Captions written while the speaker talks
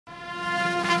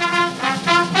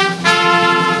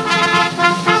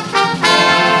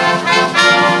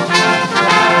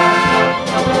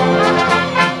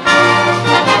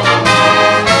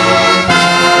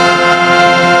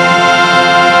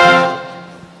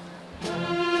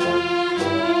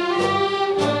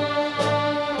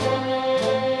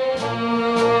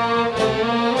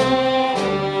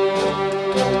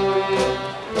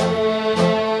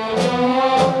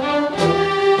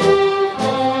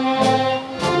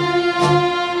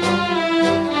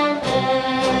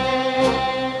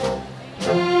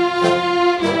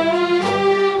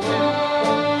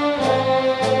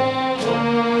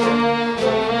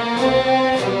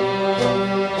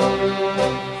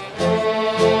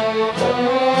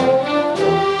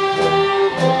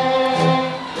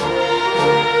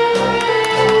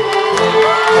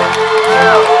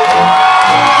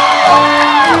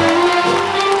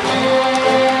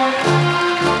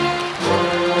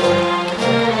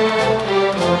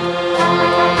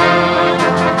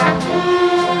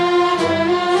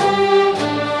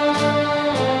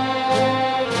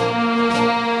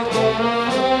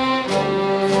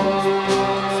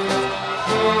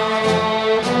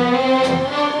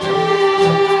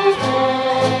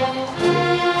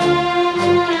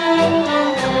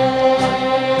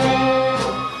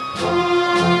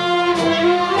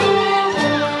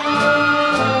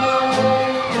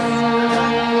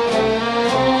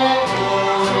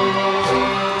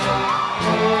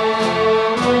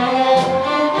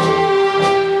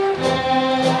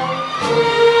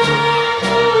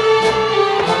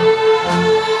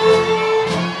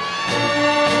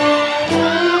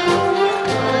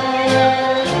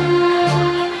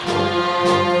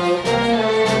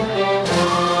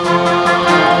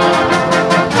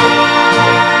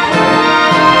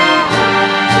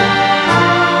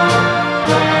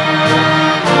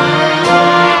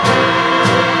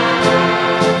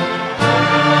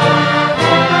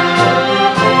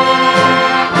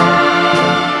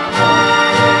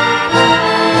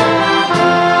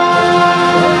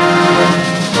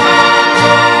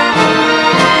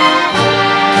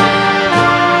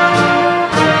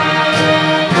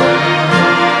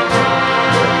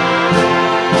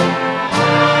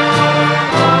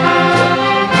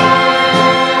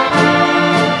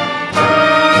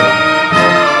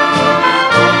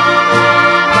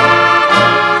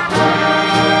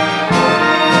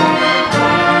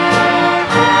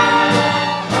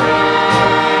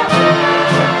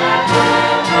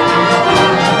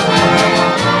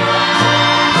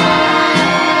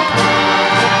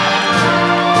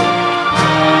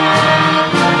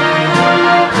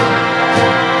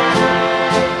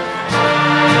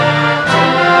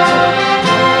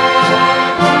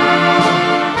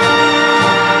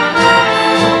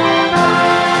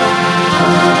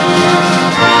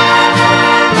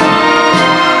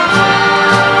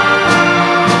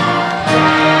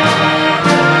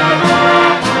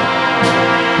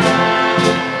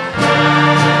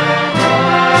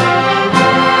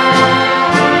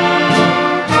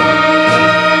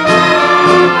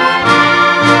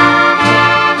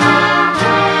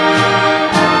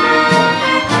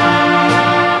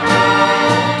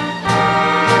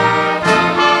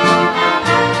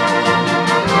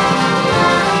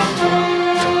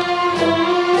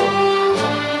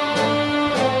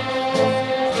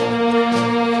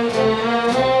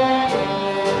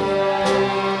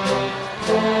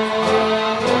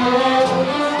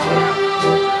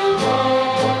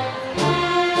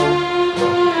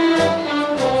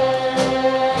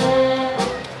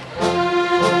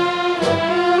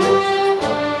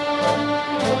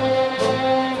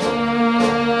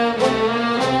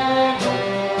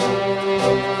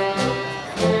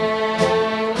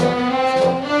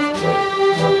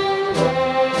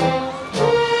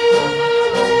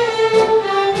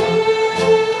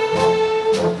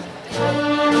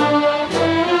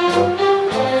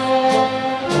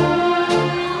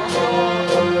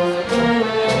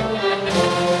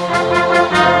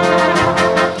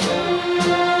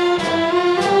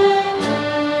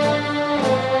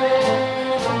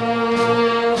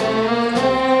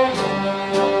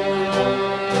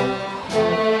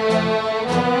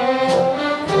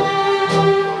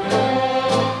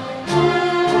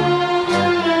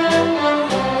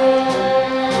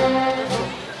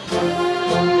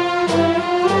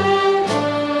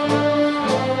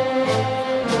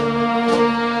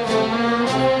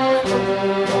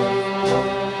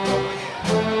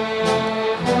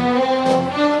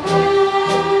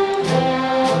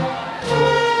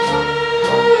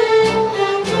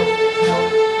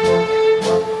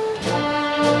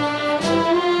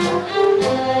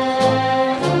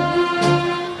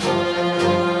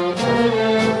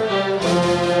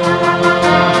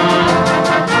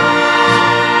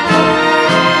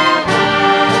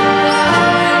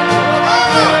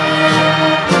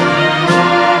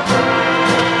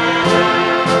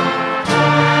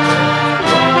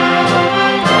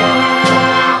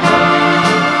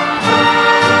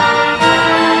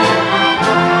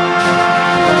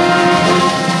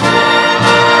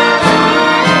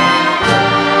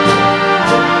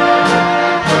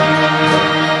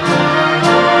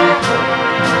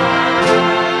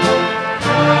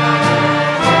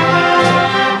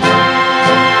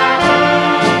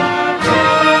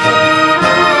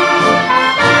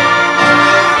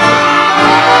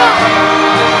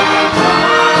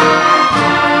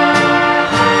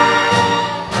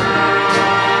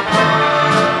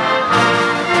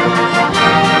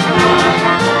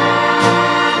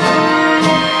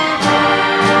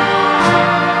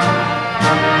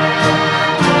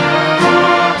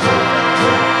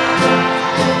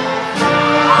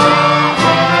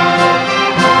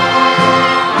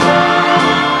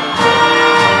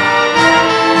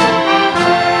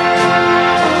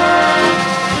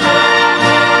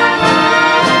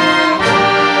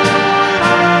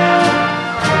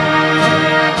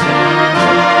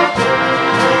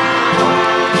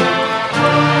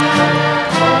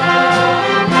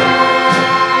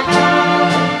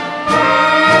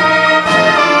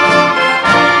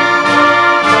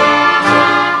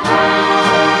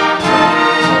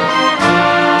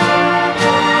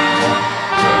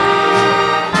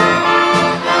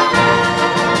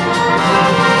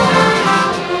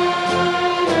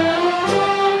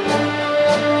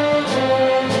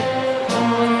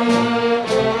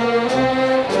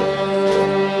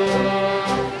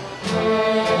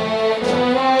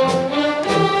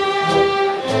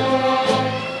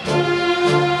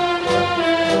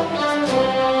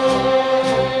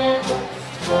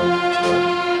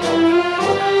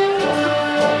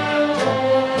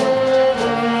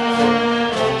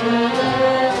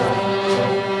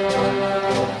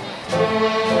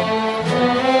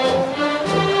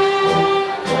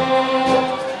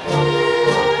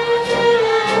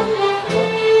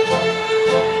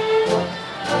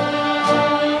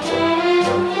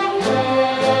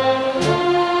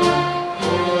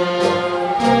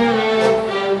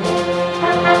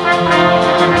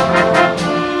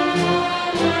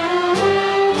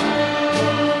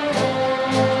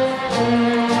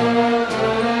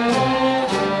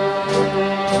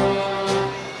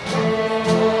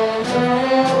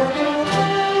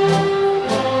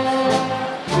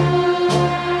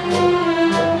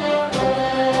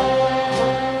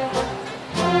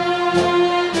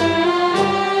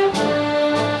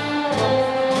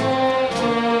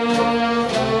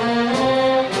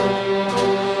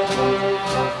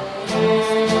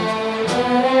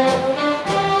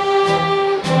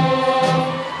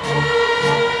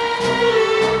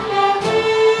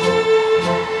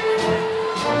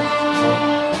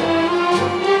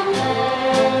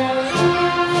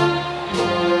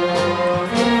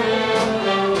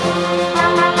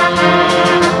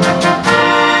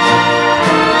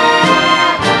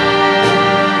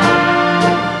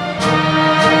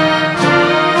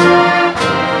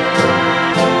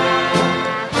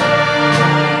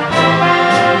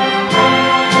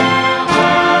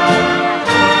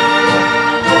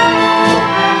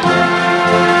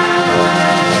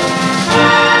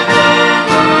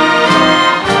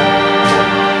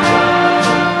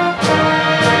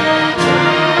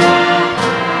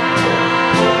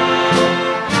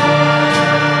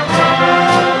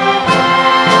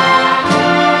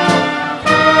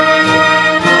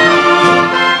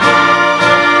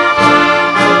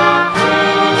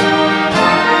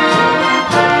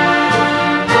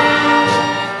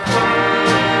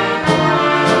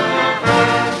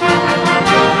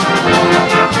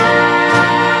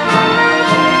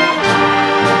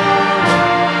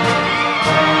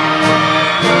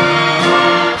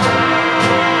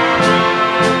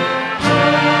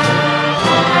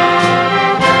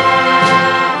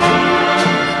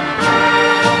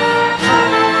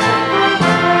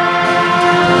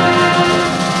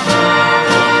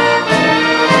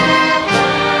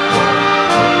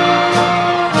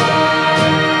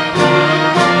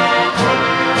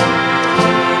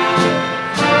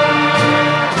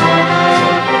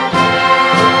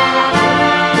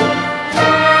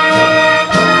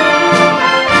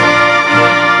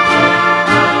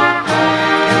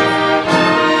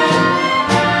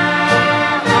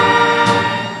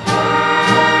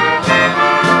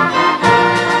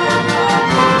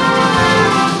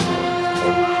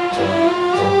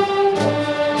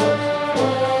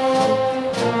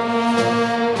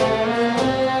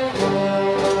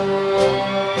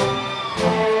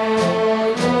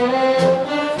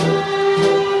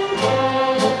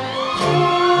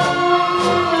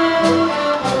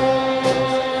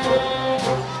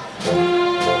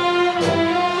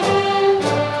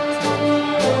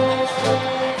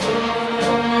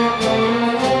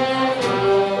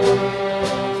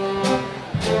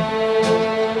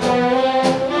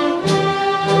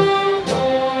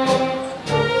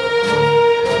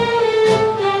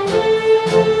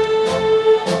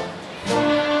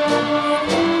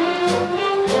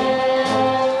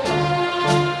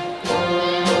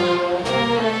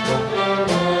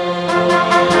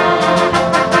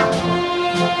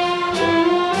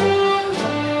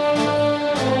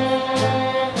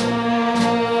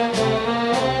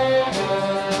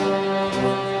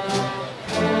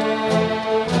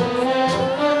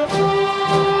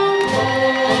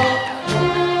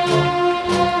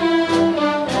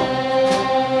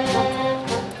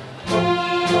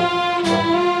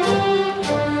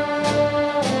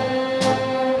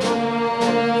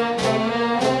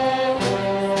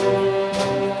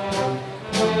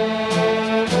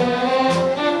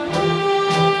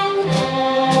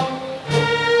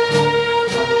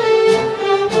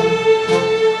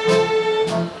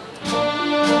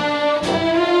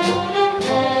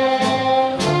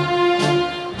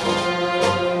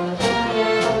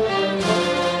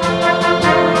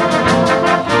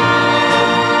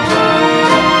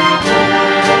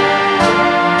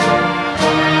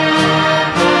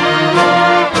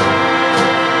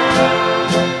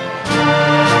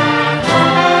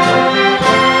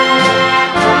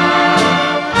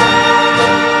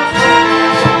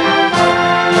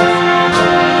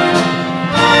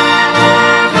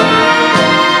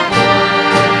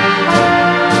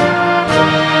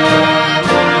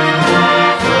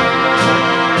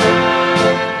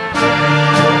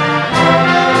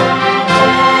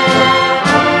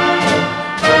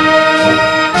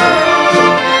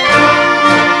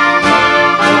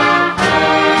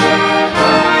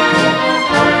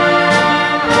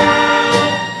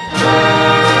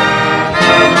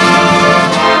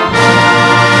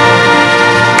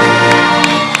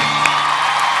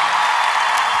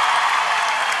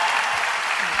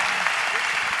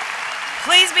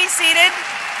be seated.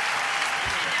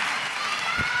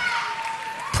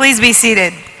 Please be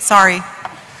seated. Sorry.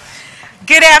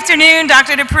 Good afternoon,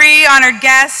 Dr. Dupree, honored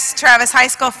guests, Travis High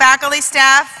School faculty,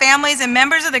 staff, families, and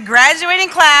members of the graduating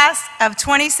class of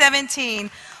 2017. Woo!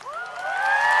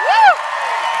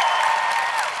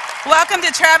 Welcome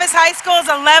to Travis High School's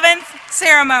 11th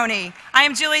ceremony. I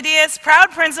am Julie Diaz,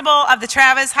 proud principal of the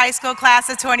Travis High School class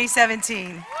of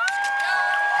 2017.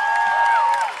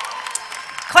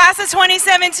 Class of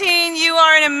 2017, you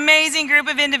are an amazing group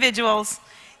of individuals.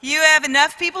 You have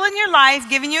enough people in your life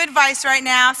giving you advice right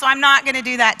now, so I'm not going to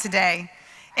do that today.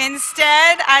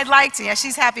 Instead, I'd like to, yeah,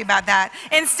 she's happy about that.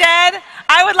 Instead,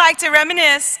 I would like to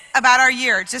reminisce about our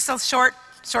year, just a short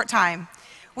time.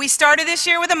 We started this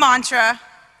year with a mantra: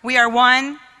 we are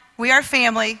one, we are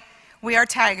family, we are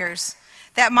Tigers.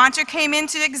 That mantra came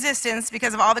into existence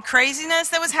because of all the craziness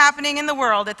that was happening in the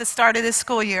world at the start of this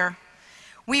school year.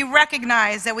 We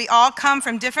recognize that we all come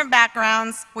from different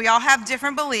backgrounds, we all have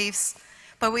different beliefs,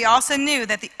 but we also knew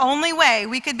that the only way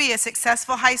we could be a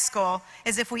successful high school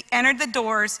is if we entered the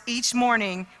doors each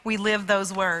morning, we lived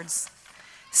those words.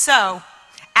 So,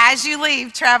 as you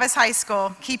leave Travis High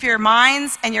School, keep your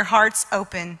minds and your hearts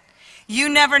open. You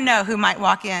never know who might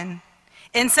walk in.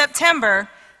 In September,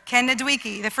 Ken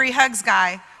Nadwicki, the free hugs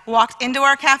guy, walked into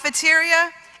our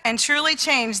cafeteria and truly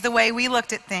changed the way we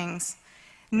looked at things.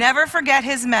 Never forget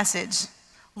his message.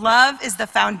 Love is the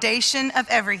foundation of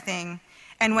everything.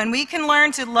 And when we can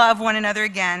learn to love one another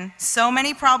again, so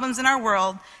many problems in our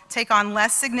world take on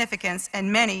less significance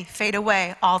and many fade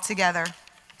away altogether.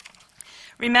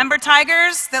 Remember,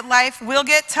 Tigers, that life will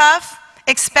get tough.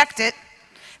 Expect it.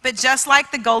 But just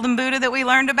like the golden Buddha that we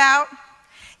learned about,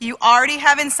 you already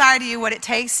have inside of you what it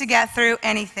takes to get through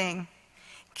anything.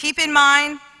 Keep in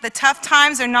mind, the tough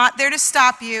times are not there to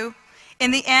stop you.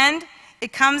 In the end,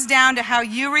 it comes down to how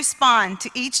you respond to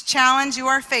each challenge you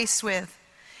are faced with.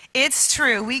 It's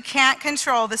true, we can't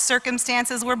control the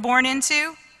circumstances we're born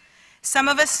into. Some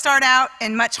of us start out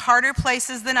in much harder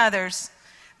places than others,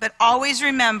 but always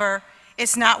remember,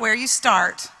 it's not where you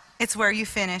start, it's where you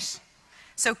finish.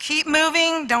 So keep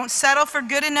moving, don't settle for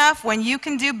good enough when you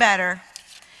can do better.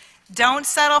 Don't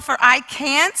settle for I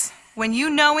can't when you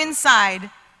know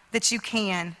inside that you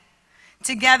can.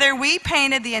 Together, we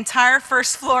painted the entire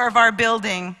first floor of our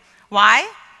building. Why?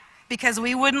 Because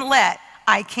we wouldn't let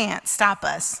I can't stop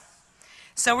us.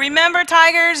 So remember,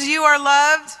 Tigers, you are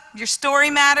loved, your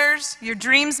story matters, your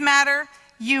dreams matter,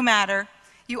 you matter.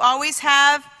 You always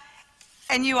have,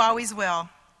 and you always will.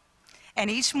 And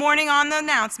each morning on the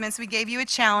announcements, we gave you a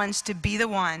challenge to be the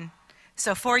one.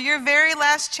 So for your very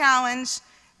last challenge,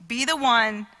 be the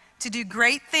one to do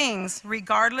great things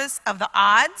regardless of the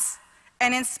odds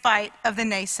and in spite of the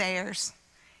naysayers.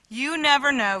 You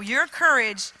never know, your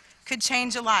courage could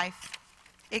change a life.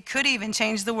 It could even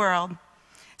change the world.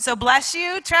 So bless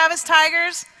you, Travis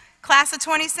Tigers, class of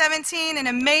 2017. An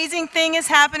amazing thing is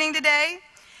happening today.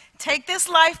 Take this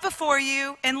life before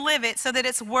you and live it so that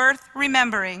it's worth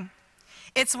remembering.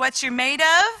 It's what you're made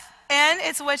of, and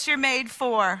it's what you're made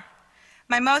for.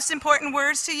 My most important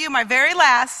words to you, my very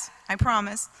last, I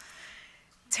promise.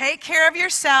 Take care of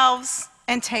yourselves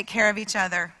and take care of each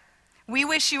other. We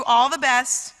wish you all the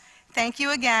best. Thank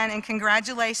you again, and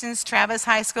congratulations, Travis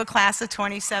High School class of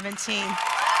 2017.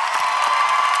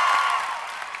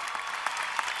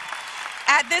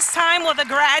 At this time, will the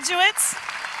graduates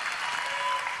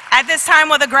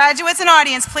and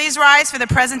audience please rise for the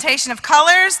presentation of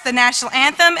colors, the national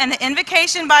anthem, and the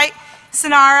invocation by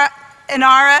Inara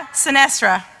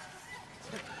Sinestra.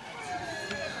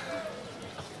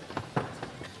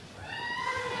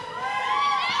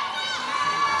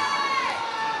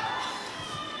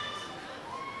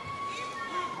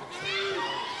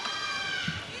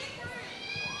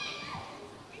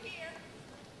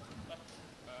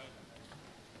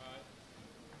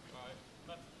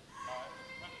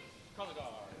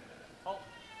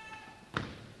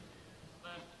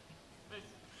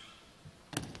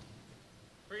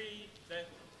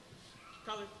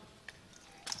 Colors.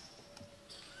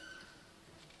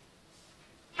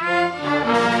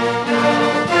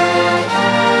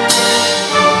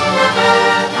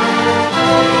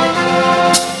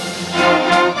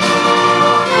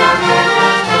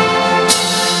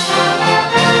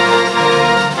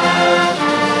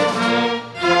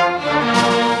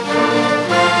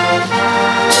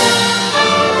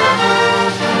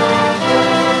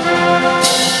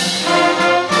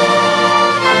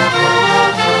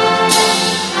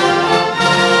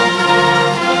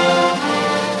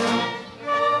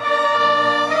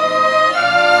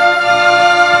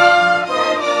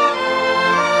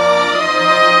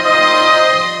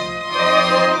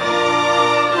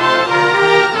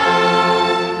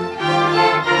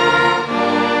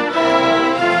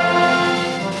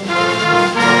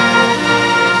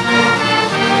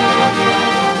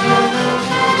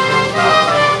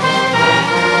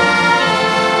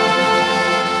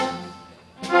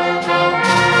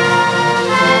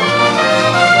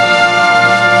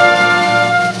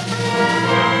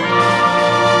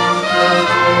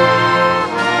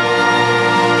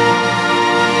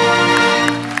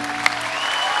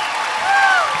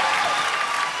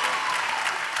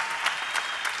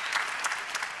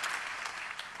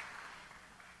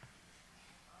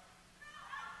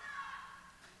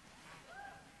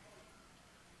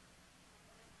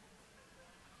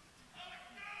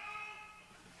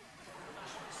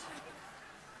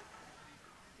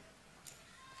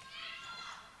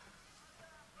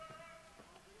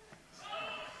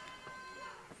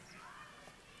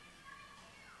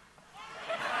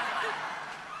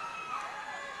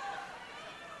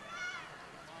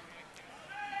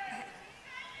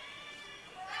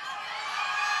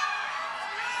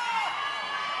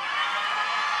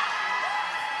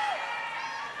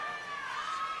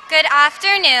 Good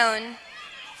afternoon,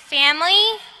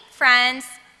 family, friends,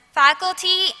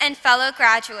 faculty, and fellow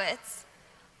graduates.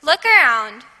 Look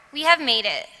around, we have made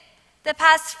it. The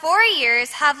past 4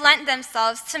 years have lent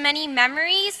themselves to many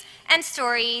memories and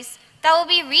stories that will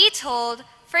be retold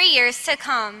for years to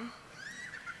come.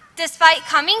 Despite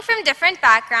coming from different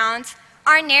backgrounds,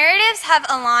 our narratives have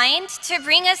aligned to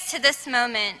bring us to this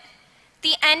moment,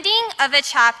 the ending of a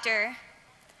chapter.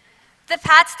 The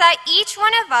paths that each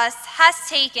one of us has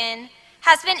taken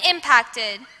has been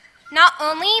impacted, not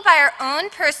only by our own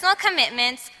personal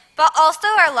commitments, but also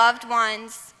our loved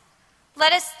ones.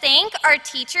 Let us thank our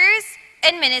teachers,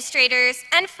 administrators,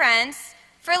 and friends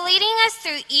for leading us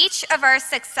through each of our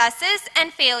successes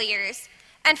and failures,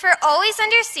 and for always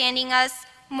understanding us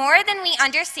more than we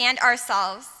understand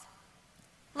ourselves.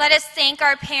 Let us thank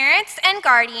our parents and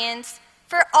guardians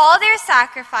for all their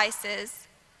sacrifices.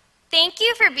 Thank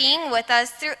you for being with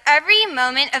us through every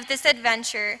moment of this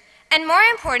adventure, and more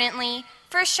importantly,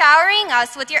 for showering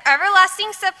us with your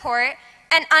everlasting support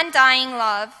and undying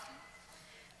love.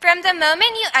 From the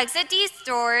moment you exit these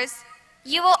doors,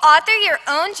 you will author your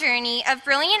own journey of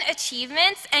brilliant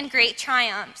achievements and great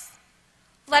triumphs.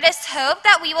 Let us hope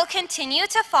that we will continue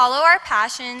to follow our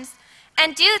passions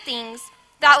and do things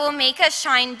that will make us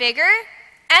shine bigger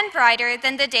and brighter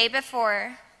than the day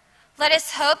before. Let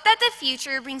us hope that the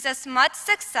future brings us much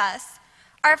success,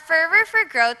 our fervor for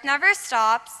growth never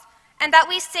stops, and that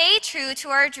we stay true to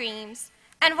our dreams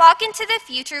and walk into the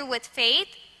future with faith,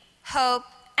 hope,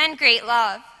 and great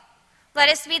love. Let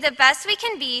us be the best we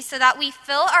can be so that we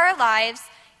fill our lives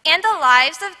and the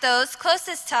lives of those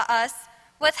closest to us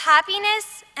with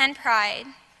happiness and pride.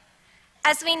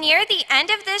 As we near the end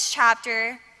of this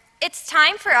chapter, it's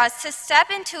time for us to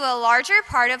step into a larger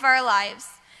part of our lives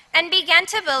and begin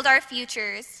to build our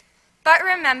futures. But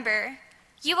remember,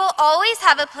 you will always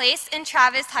have a place in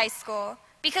Travis High School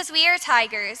because we are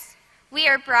Tigers. We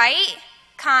are bright,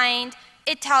 kind,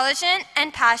 intelligent,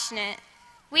 and passionate.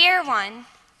 We are one.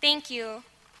 Thank you.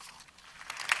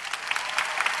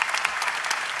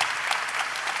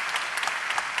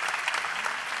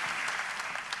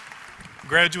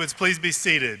 Graduates, please be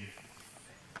seated.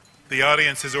 The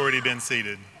audience has already been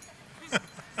seated.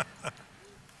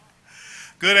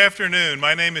 Good afternoon.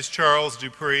 My name is Charles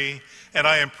Dupree, and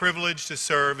I am privileged to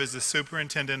serve as the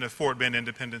superintendent of Fort Bend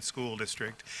Independent School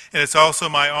District. And it's also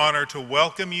my honor to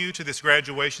welcome you to this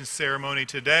graduation ceremony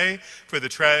today for the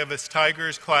Travis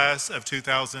Tigers class of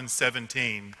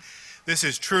 2017. This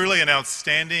is truly an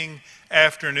outstanding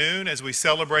afternoon as we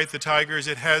celebrate the Tigers.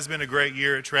 It has been a great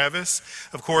year at Travis.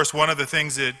 Of course, one of the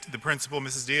things that the principal,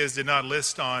 Mrs. Diaz, did not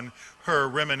list on her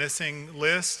reminiscing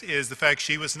list is the fact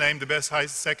she was named the best high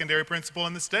secondary principal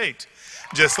in the state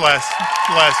just last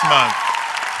month.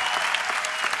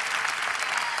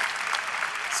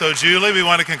 So Julie, we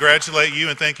want to congratulate you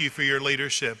and thank you for your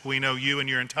leadership. We know you and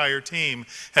your entire team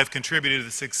have contributed to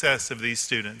the success of these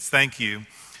students. Thank you.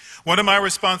 One of my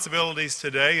responsibilities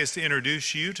today is to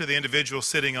introduce you to the individuals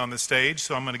sitting on the stage,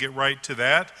 so I'm going to get right to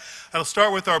that. I'll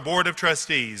start with our Board of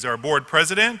Trustees. Our Board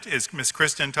President is Ms.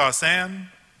 Kristen Tassan.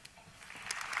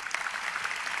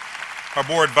 Our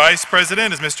Board Vice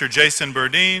President is Mr. Jason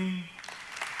Burdine.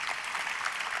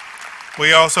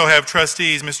 We also have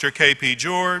Trustees Mr. K.P.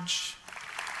 George,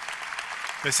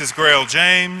 Mrs. Grail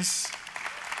James,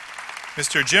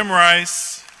 Mr. Jim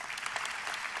Rice,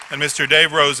 and Mr.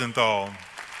 Dave Rosenthal.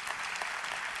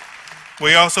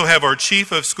 We also have our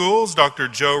Chief of Schools, Dr.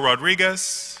 Joe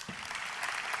Rodriguez,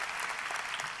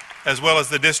 as well as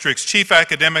the district's Chief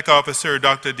Academic Officer,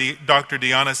 Dr.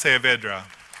 Diana Saavedra.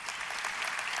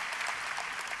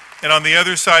 And on the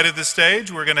other side of the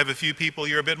stage, we're going to have a few people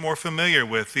you're a bit more familiar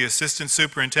with. The Assistant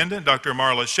Superintendent, Dr.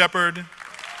 Marla Shepard,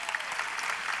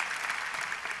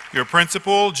 your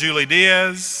Principal, Julie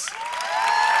Diaz,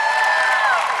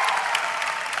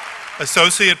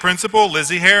 Associate Principal,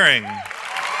 Lizzie Herring,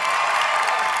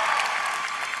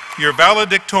 your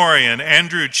valedictorian,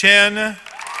 Andrew Chen,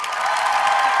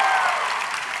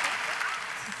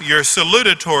 your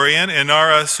salutatorian,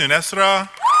 Inara Sunesra,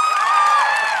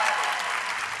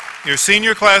 your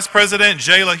senior class president,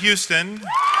 Jayla Houston,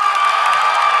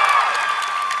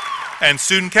 and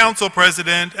student council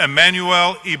president,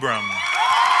 Emmanuel Ibram.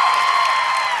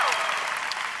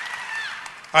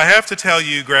 I have to tell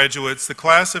you, graduates, the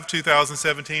class of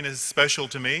 2017 is special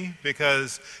to me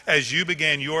because as you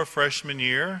began your freshman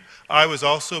year, I was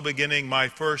also beginning my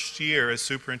first year as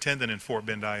superintendent in Fort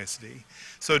Bend ISD.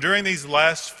 So during these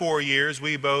last 4 years,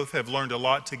 we both have learned a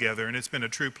lot together, and it's been a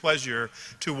true pleasure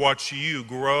to watch you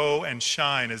grow and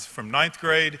shine as from 9th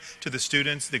grade to the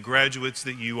students, the graduates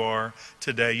that you are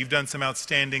today. You've done some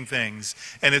outstanding things,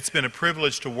 and it's been a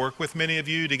privilege to work with many of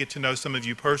you, to get to know some of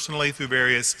you personally through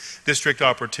various district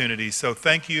opportunities. So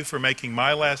thank you for making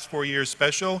my last 4 years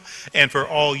special, and for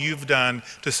all you've done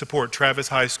to support Travis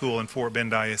High School and Fort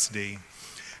Bend ISD.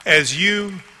 As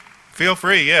you feel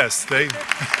free, yes.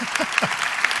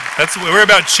 We're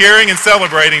about cheering and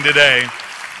celebrating today.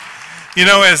 You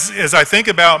know, as I think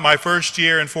about my first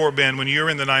year in Fort Bend, when you were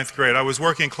in the 9th grade, I was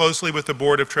working closely with the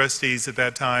Board of Trustees at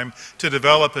that time to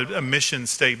develop a mission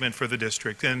statement for the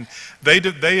district. And they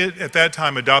at that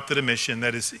time adopted a mission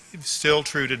that is still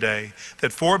true today,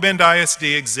 that Fort Bend ISD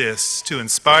exists to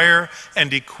inspire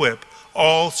and equip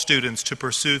all students to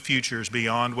pursue futures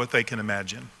beyond what they can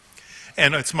imagine.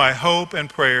 And it's my hope and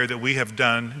prayer that we have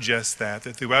done just that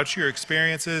throughout your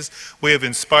experiences, we have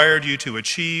inspired you to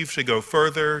achieve, to go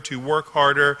further, to work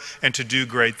harder, and to do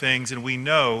great things. And we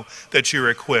know that you're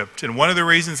equipped. And one of the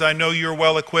reasons I know you're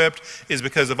well equipped is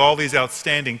because of all these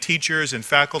outstanding teachers and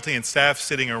faculty and staff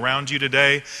sitting around you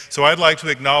today. So I'd like to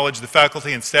acknowledge the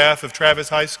faculty and staff of Travis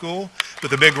High School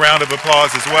with a big round of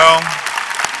applause as well.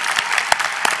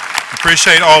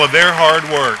 Appreciate all of their hard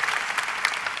work.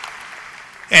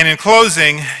 And in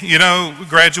closing, you know,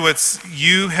 graduates,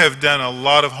 you have done a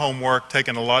lot of homework,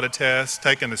 taken a lot of tests,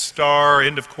 taken the STAR,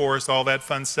 end of course, all that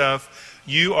fun stuff.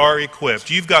 You are equipped.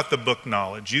 You've got the book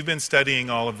knowledge. You've been studying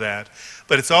all of that.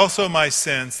 But it's also my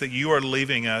sense that you are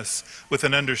leaving us with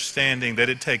an understanding that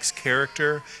it takes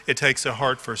character, it takes a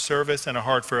heart for service, and a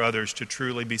heart for others to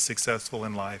truly be successful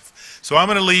in life. So I'm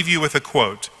going to leave you with a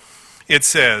quote. It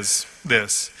says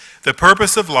this: "The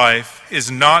purpose of life is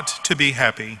not to be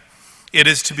happy. It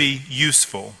is to be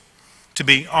useful, to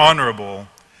be honorable,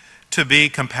 to be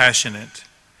compassionate,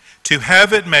 to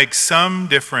have it make some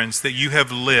difference that you have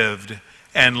lived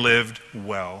and lived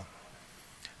well."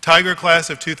 Tiger Class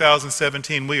of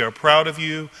 2017, we are proud of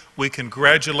you, we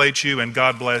congratulate you, and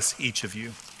God bless each of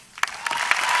you.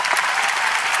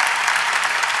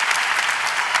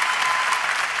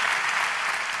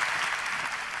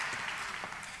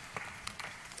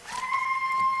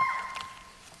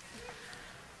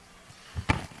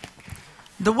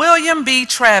 The William B.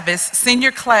 Travis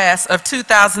Senior Class of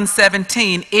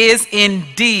 2017 is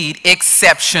indeed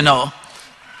exceptional.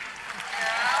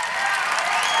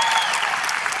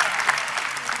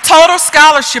 Total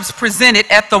scholarships presented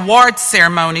at the award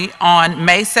ceremony on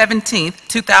May 17,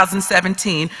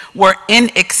 2017 were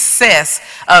in excess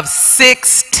of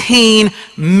 $16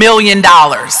 million.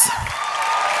 Might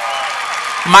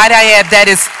I add, that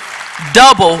is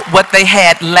double what they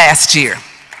had last year.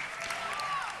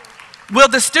 Will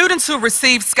the students who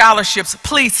received scholarships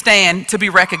please stand to be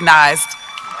recognized?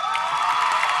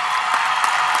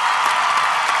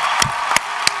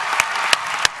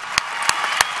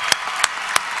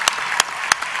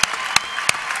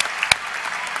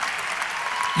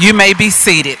 You may be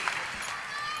seated.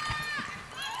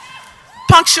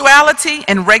 Punctuality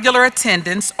and regular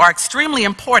attendance are extremely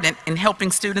important in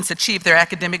helping students achieve their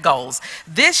academic goals.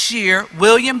 This year,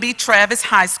 William B. Travis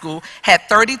High School had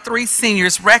 33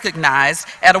 seniors recognized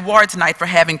at awards night for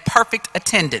having perfect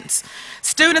attendance.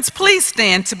 Students, please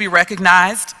stand to be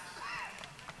recognized.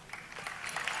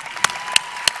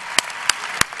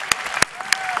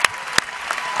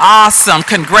 Awesome,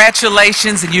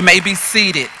 congratulations, and you may be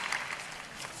seated.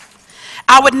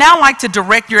 I would now like to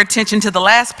direct your attention to the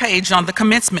last page on the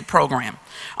commencement program.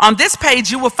 On this page,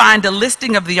 you will find a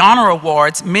listing of the honor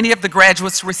awards many of the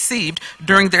graduates received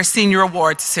during their senior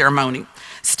awards ceremony.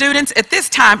 Students, at this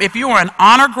time, if you are an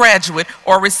honor graduate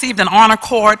or received an honor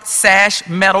cord, sash,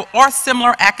 medal, or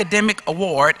similar academic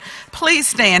award, please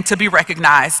stand to be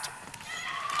recognized.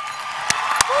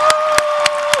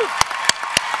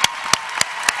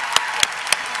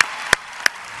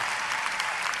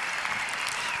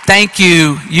 Thank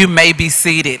you. You may be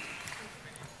seated.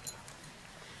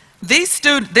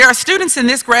 There are students in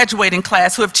this graduating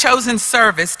class who have chosen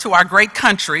service to our great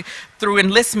country through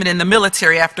enlistment in the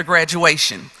military after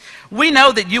graduation. We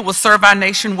know that you will serve our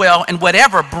nation well in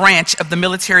whatever branch of the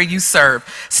military you serve.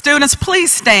 Students,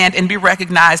 please stand and be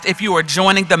recognized if you are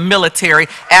joining the military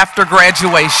after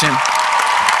graduation.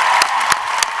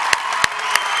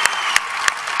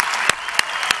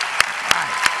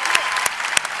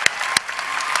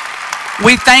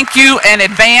 We thank you in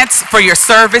advance for your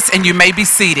service, and you may be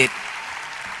seated.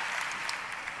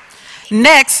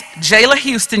 Next, Jayla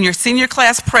Houston, your senior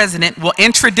class president, will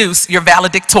introduce your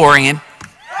valedictorian.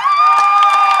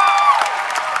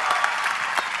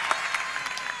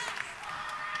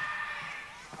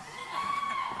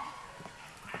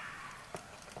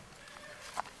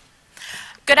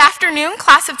 Good afternoon,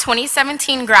 class of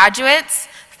 2017 graduates,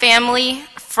 family,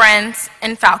 friends,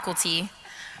 and faculty.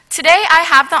 Today I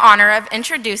have the honor of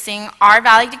introducing our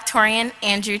valedictorian,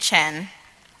 Andrew Chen.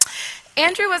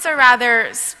 Andrew was a rather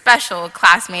special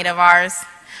classmate of ours.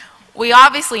 We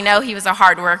obviously know he was a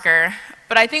hard worker,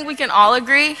 but I think we can all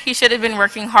agree he should have been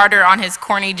working harder on his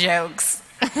corny jokes.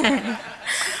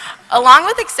 Along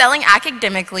with excelling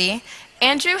academically,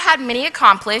 Andrew had many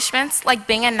accomplishments like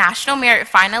being a National Merit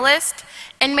Finalist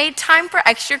and made time for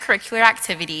extracurricular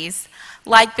activities,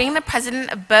 like being the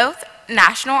president of both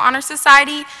National Honor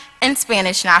Society and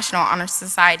Spanish National Honor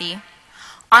Society.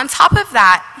 On top of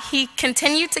that, he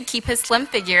continued to keep his slim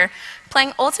figure,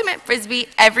 playing Ultimate Frisbee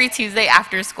every Tuesday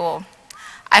after school.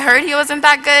 I heard he wasn't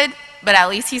that good, but at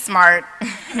least he's smart.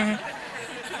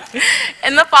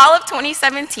 In the fall of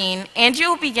 2017, Andrew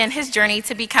will begin his journey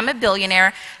to become a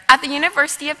billionaire at the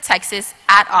University of Texas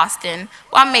at Austin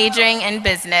while majoring in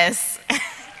business.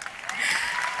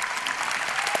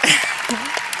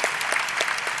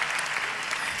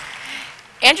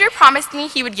 Andrew promised me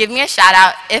he would give me a shout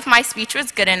out if my speech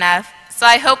was good enough, so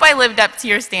I hope I lived up to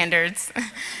your standards.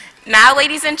 Now,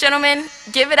 ladies and gentlemen,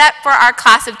 give it up for our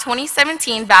class of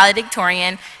 2017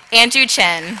 valedictorian, Andrew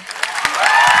Chen.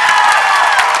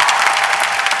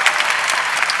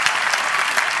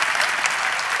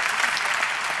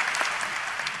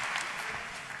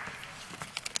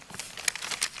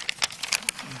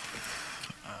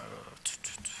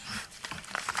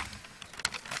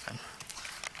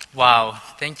 Wow,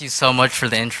 thank you so much for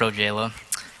the intro, Jayla.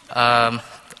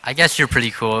 I guess you're pretty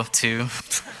cool, too.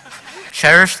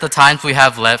 Cherish the times we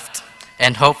have left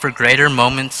and hope for greater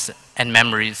moments and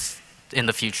memories in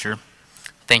the future.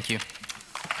 Thank you.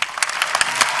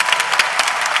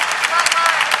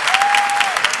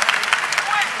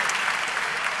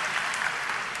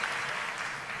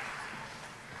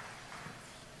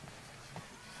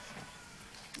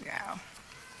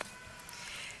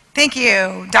 Thank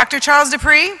you. Dr. Charles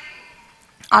Dupree,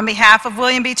 on behalf of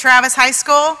William B. Travis High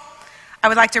School, I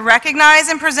would like to recognize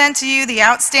and present to you the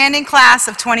outstanding class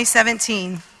of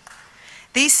 2017.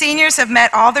 These seniors have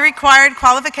met all the required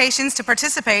qualifications to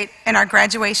participate in our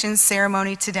graduation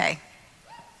ceremony today.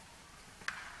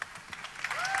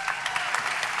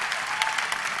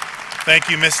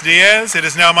 Thank you, Ms. Diaz. It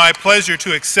is now my pleasure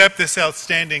to accept this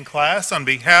outstanding class on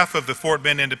behalf of the Fort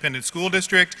Bend Independent School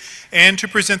District and to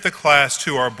present the class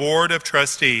to our Board of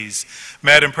Trustees.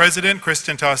 Madam President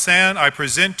Kristen Tassan, I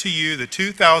present to you the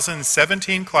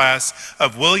 2017 class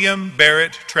of William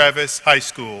Barrett Travis High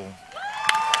School.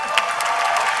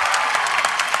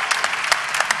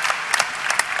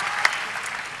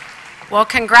 Well,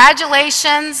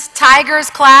 congratulations,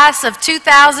 Tigers class of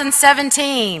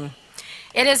 2017.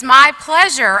 It is my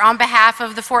pleasure on behalf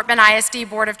of the Fort Bend ISD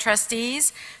Board of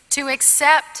Trustees to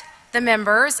accept the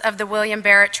members of the William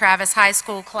Barrett Travis High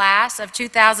School class of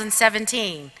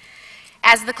 2017.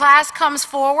 As the class comes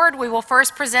forward, we will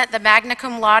first present the magna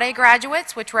cum laude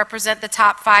graduates, which represent the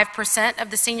top 5% of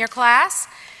the senior class.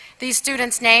 These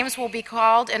students' names will be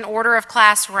called in order of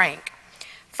class rank.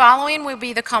 Following will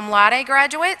be the cum laude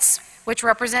graduates, which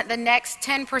represent the next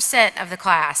 10% of the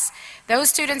class. Those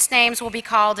students' names will be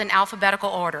called in alphabetical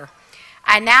order.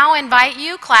 I now invite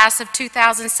you, class of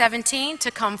 2017,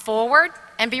 to come forward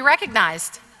and be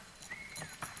recognized.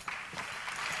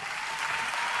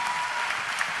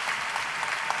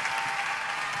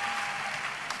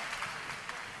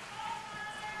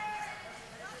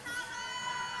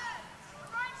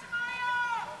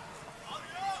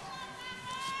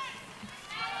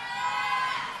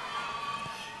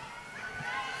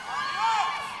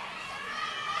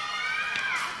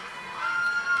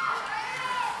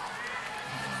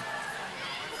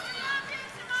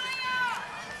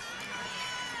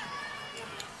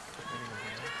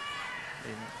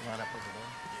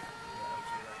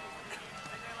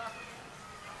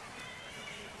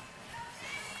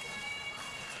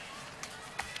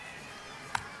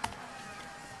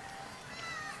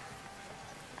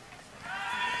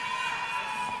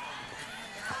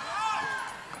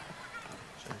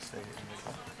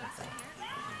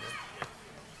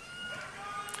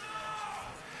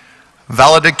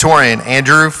 Valedictorian,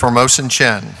 Andrew Formosan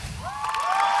Chen.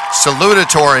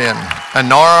 Salutatorian,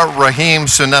 Anara Rahim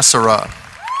Sunesara.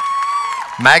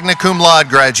 Magna cum laude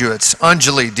graduates,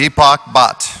 Anjali Deepak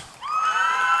Bhatt.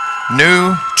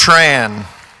 Nu Tran,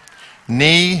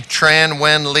 Ni Tran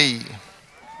Wen Lee.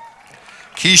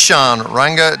 Kishan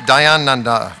Ranga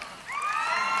Dayananda.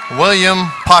 William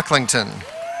Pocklington.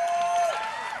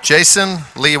 Jason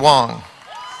Lee Wong.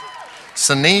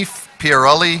 Sanif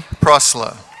Pierulli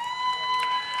Prosla.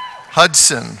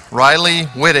 Hudson Riley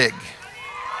Wittig.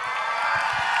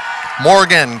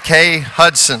 Morgan K.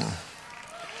 Hudson.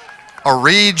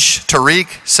 Arij Tariq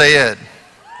Sayed.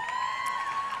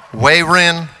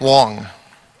 Wei-Rin Wong.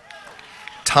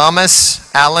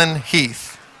 Thomas Allen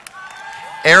Heath.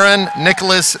 Aaron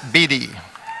Nicholas Beatty.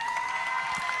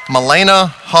 Melena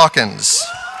Hawkins.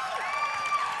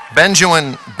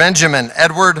 Benjamin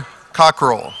Edward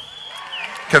Cockrell.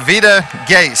 Kavita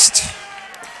Geist.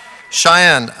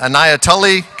 Cheyenne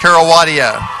Anayatulli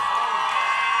Karawadia.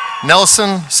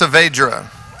 Nelson Saavedra.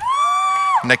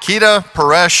 Nikita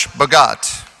Paresh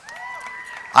Bhagat.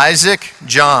 Isaac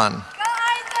John.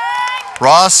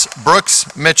 Ross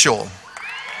Brooks Mitchell.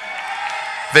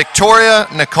 Victoria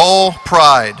Nicole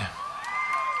Pride.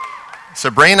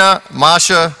 Sabrina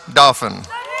Masha Dolphin.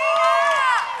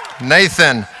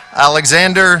 Nathan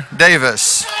Alexander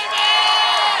Davis.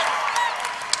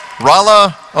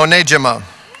 Rala Onejima.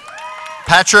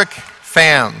 Patrick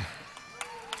Pham.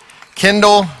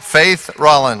 Kendall Faith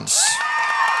Rollins.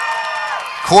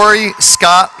 Corey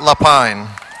Scott Lapine.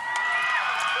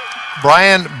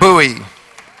 Brian Bowie.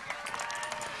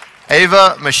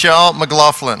 Ava Michelle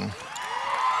McLaughlin.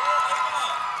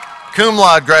 Cum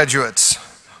laude graduates.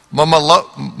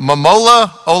 Momola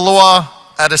Olua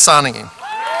Adesani.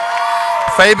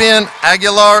 Fabian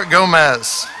Aguilar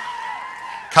Gomez.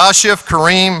 Kashif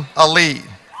Kareem Ali.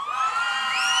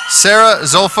 Sarah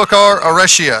Zulfikar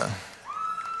Areshia.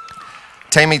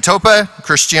 Tammy Tope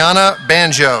Christiana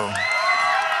Banjo.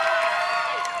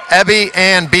 Abby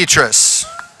Ann Beatrice.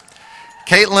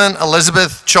 Caitlin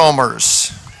Elizabeth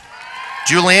Chalmers.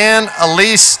 Julianne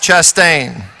Elise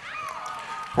Chastain.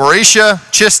 Warisha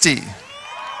Chisty.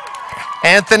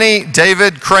 Anthony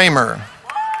David Kramer.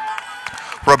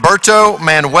 Roberto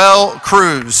Manuel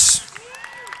Cruz.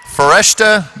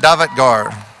 Fareshta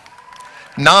Davidgar.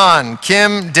 Nan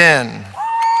Kim Den.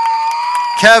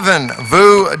 Kevin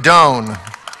Vu Doan.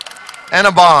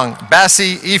 Anabong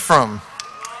Bassi Ephraim.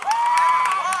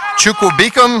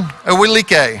 Chukwubikum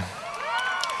Ewilike.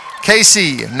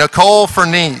 Casey Nicole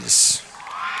Ferniz.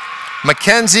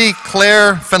 Mackenzie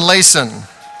Claire Finlayson.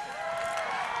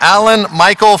 Alan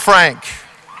Michael Frank.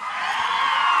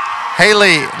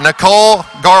 Haley Nicole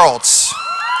Garltz.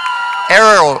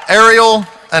 Ariel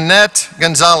Annette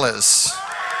Gonzalez.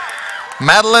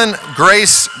 Madeline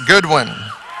Grace Goodwin.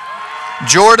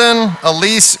 Jordan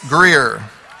Elise Greer.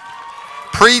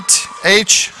 Preet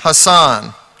H.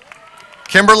 Hassan.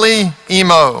 Kimberly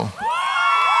Emo.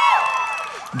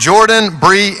 Jordan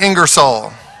Bree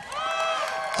Ingersoll.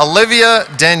 Olivia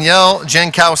Danielle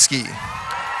Jankowski.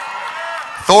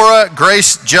 Thora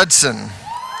Grace Judson.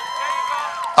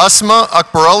 Asma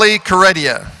Akbarali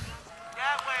Karedia.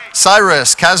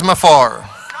 Cyrus Kazmafar.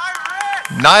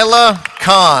 Nyla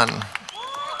Khan.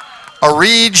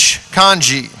 Arij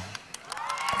Kanji.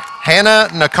 Hannah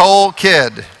Nicole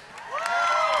Kidd.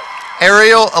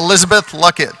 Ariel Elizabeth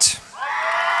Luckett.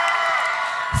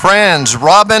 Franz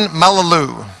Robin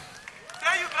Malalu.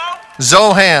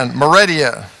 Zohan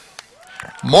Meredia.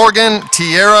 Morgan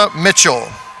Tierra Mitchell.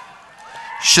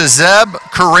 Shazeb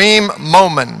Kareem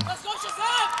Moman.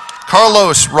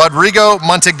 Carlos Rodrigo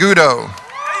Montegudo.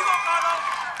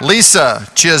 Lisa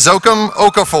Chiazokum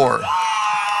Okafor.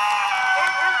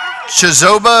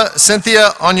 Chizoba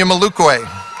Cynthia Onyamalukwe.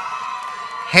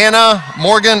 Hannah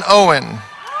Morgan Owen.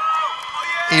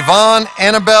 Yvonne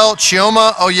Annabelle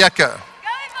Chioma Oyeka.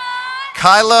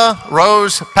 Kyla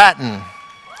Rose Patton.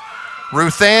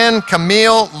 Ruthann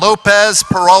Camille Lopez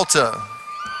Peralta.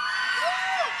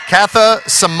 Katha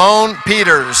Simone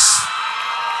Peters.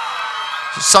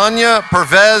 Sonia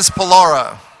Pervez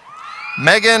Pilara.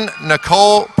 Megan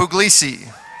Nicole Puglisi.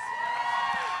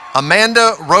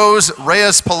 Amanda Rose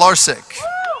Reyes Pilarczyk.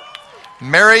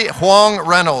 Mary Huang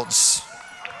Reynolds.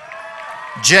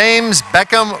 James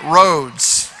Beckham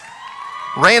Rhodes.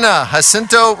 Reina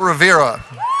Jacinto Rivera.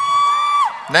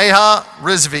 Neha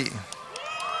Rizvi.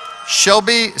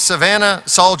 Shelby Savannah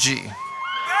Salji.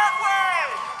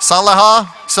 Salaha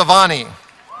Savani.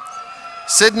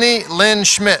 Sydney Lynn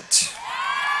Schmidt.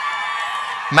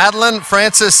 Madeline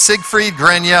Frances Siegfried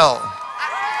Graniel.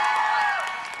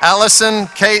 Allison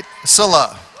Kate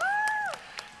Silla.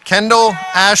 Kendall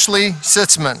Ashley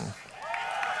Sitzman.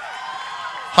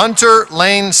 Hunter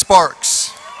Lane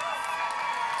Sparks.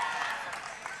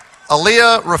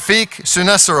 Aliyah Rafiq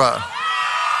Sunesara.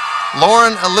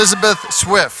 Lauren Elizabeth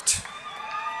Swift.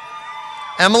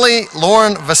 Emily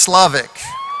Lauren Vaslavic.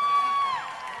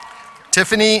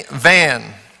 Tiffany Van.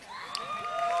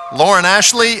 Lauren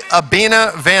Ashley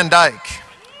Abina Van Dyke.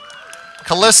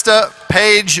 Callista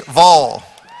Paige Vall.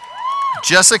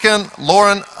 Jessica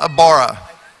Lauren Ibarra.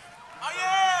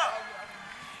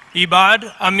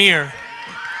 Ibad Amir.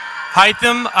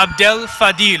 Haitham Abdel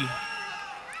Fadil.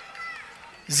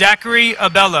 Zachary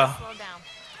Abella.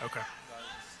 Okay.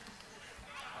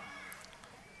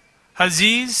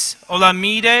 Aziz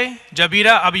Olamide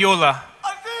Jabira Abiola.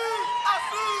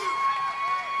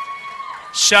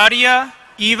 Shadia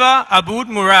Eva Abud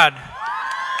Murad.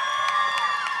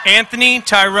 Anthony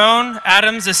Tyrone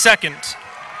Adams II.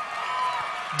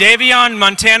 Davion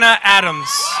Montana Adams.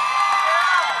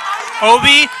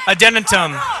 Obi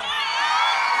Adenatum.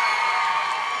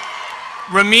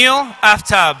 Ramil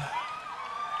Aftab.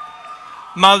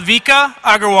 Malvika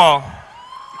Agarwal.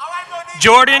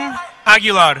 Jordan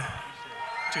Aguilar.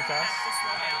 Too fast?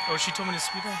 Oh, she told me to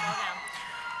speed up.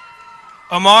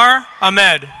 Omar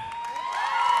Ahmed.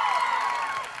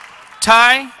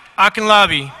 Tai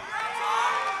Akinlabi.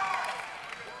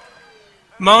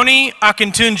 Moni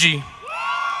Akintunji.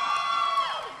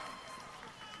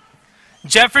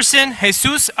 Jefferson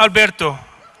Jesus Alberto.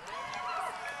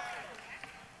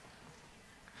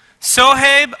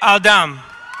 Sohaib Aldam.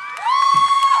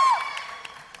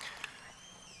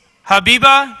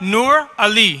 Habiba Noor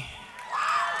Ali.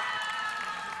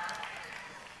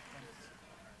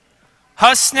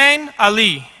 Husnain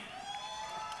Ali.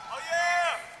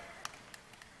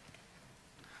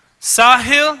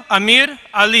 Sahil Amir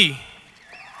Ali.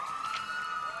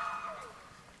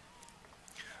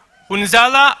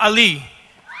 Unzala Ali.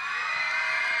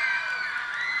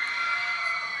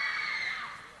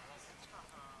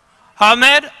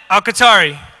 Ahmed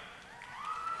Al-Qatari.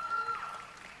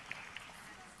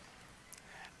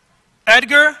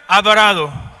 Edgar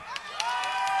Alvarado.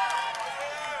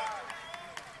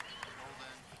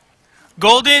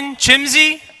 Golden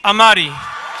Chimzi Amari.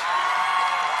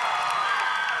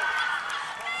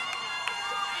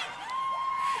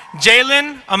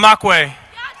 Jalen Amakwe.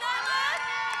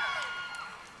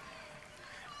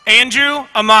 Andrew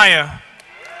Amaya.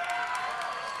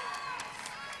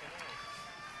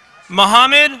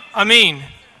 Muhammad Amin.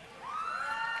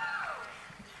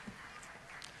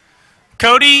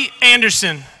 Cody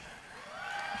Anderson.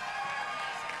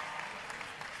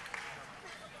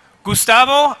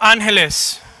 Gustavo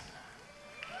Angeles.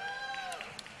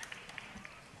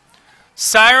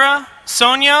 Syra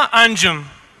Sonia Anjum.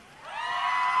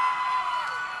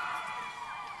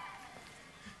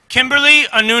 Kimberly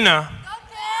Anuna.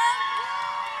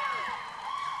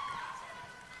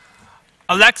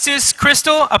 Alexis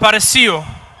Crystal Aparicio.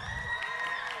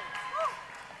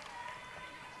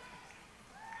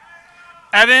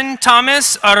 Evan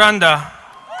Thomas Aranda.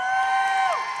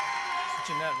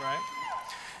 Jeanette, right?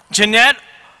 Jeanette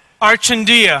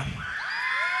Archandia.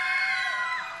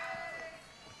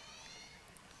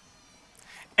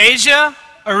 Asia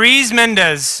Ariz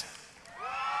Mendez.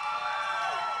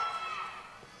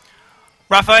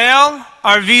 Rafael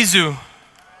Arvizu.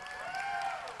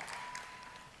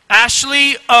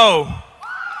 Ashley O.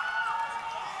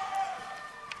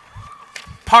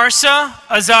 Parsa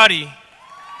Azadi.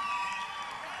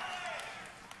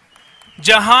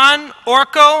 Jahan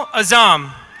Orko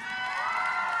Azam.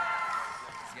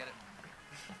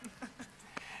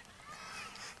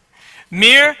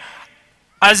 Mir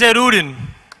Azerudin.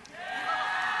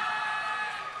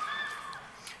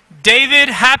 David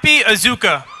Happy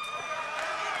Azuka.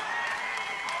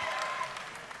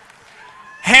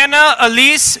 Hannah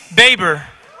Elise Baber.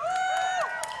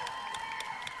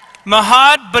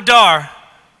 Mahad Badar.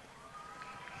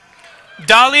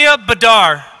 Dahlia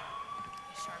Badar.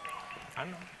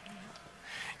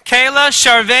 Kayla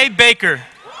Charvet Baker.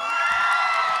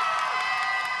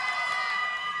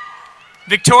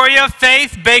 Victoria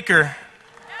Faith Baker.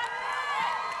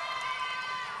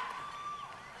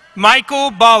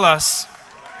 Michael Ballas.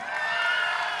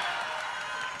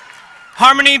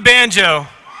 Harmony Banjo.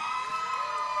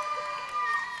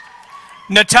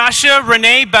 Natasha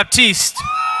Renee Baptiste.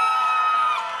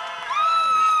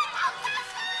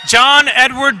 John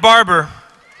Edward Barber.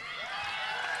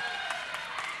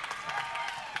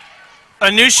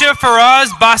 Anusha Faraz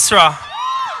Basra.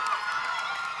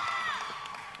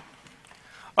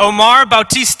 Omar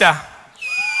Bautista.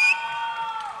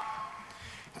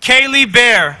 Kaylee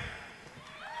Bear.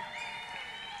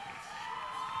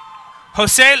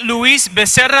 Jose Luis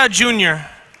Becerra Jr.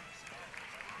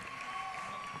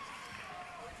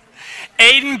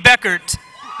 Aiden Beckert.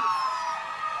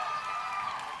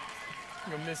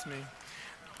 You'll miss me.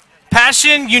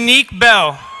 Passion Unique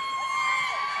Bell.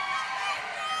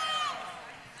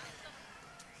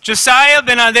 Josiah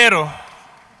Benadero.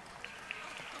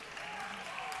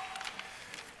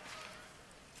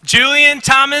 Julian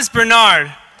Thomas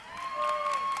Bernard.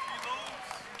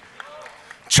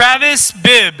 Travis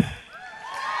Bibb.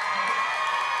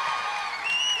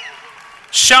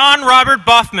 Sean Robert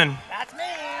Boffman. That's me.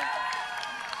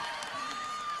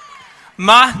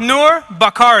 Mahnur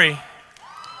Bakari.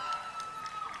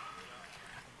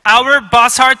 Albert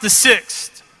Boshart VI.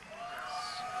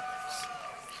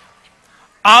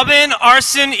 Abin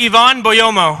Arsen Ivan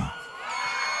Boyomo.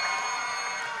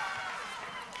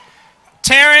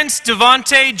 Terrence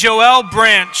Devonte Joel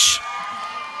Branch.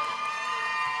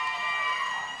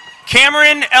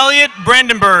 Cameron Elliott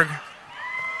Brandenburg.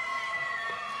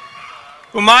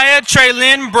 Umaya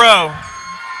Traylyn Bro.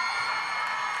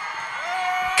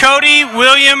 Cody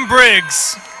William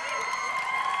Briggs.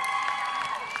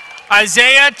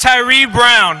 Isaiah Tyree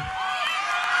Brown.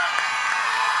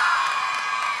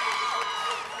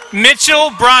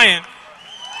 Mitchell Bryant.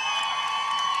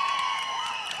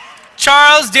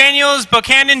 Charles Daniels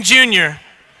Buchanan Jr.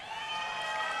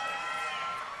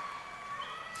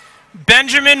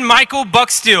 Benjamin Michael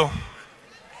Bucksteel.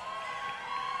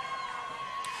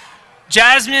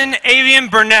 Jasmine Avian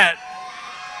Burnett.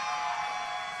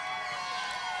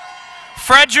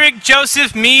 Frederick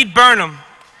Joseph Meade Burnham.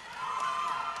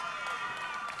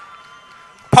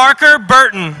 Parker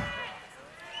Burton.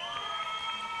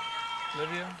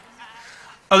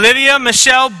 Olivia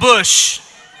Michelle Bush.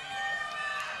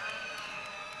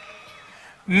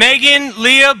 Megan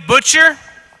Leah Butcher.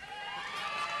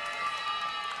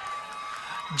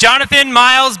 Jonathan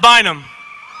Miles Bynum.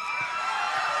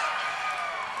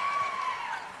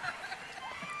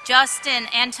 Justin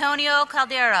Antonio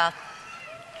Caldera.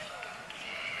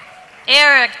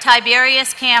 Eric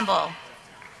Tiberius Campbell.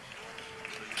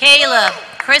 Caleb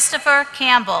Christopher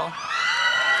Campbell.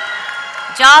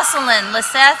 Jocelyn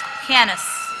Liseth Canis.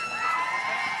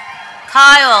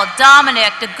 Kyle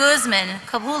Dominic de Guzman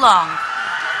Kabulong.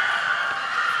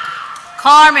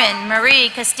 Carmen Marie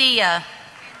Castilla.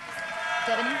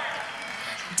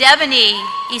 Debony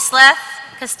Isleth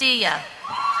Castilla.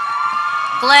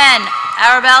 Glenn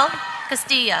Arabelle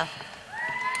Castilla.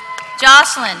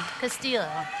 Jocelyn Castillo.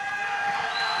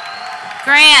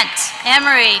 Grant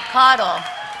Emery Cottle.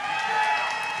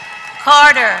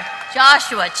 Carter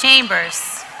Joshua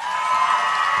Chambers.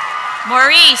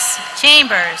 Maurice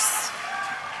Chambers.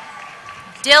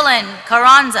 Dylan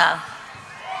Carranza.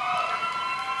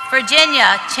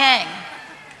 Virginia Cheng.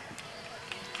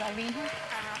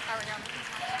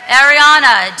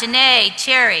 Ariana Janae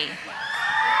Cherry.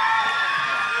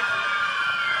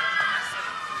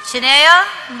 Chinea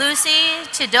Lucy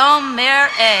Chidom Mer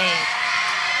A.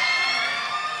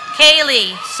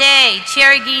 Kaylee Shay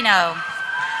Cherigino.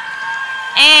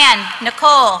 Ann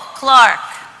Nicole Clark.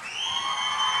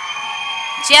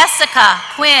 Jessica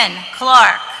Quinn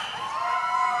Clark.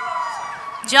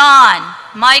 John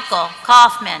Michael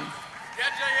Kaufman.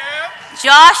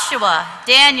 Joshua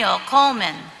Daniel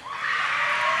Coleman.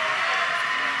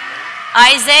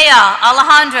 Isaiah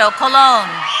Alejandro Colon.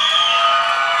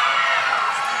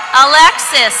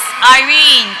 Alexis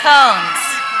Irene Cones.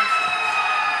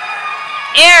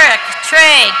 Eric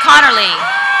Trey Connerly.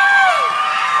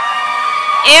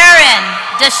 Aaron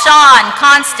Deshawn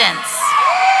Constance.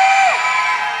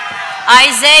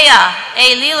 Isaiah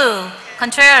Elilu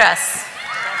Contreras.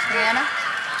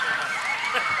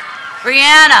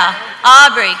 Brianna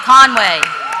Aubrey Conway.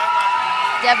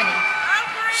 Devony.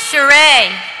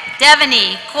 Sheree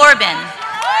Devony Corbin.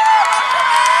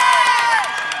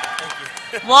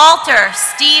 Walter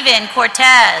Stephen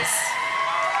Cortez.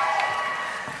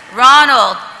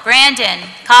 Ronald Brandon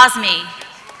Cosme.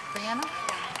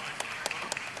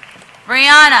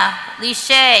 Brianna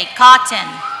Lishay Cotton.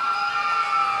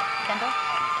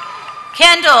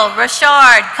 Kendall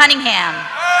Rashard Cunningham.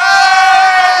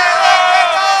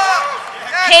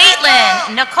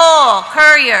 Caitlin Nicole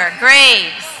Courier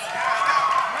Graves.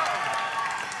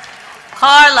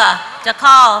 Carla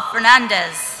DeCall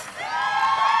Fernandez.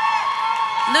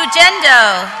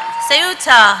 Lugendo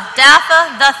Ceuta Dafa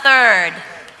III.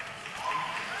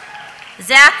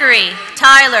 Zachary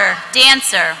Tyler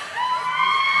Dancer.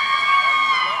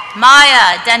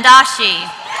 Maya Dandashi.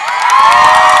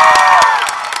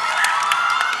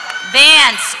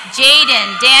 Vance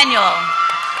Jaden Daniel.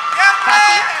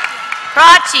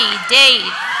 Prachi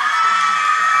Dave.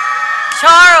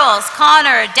 Charles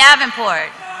Connor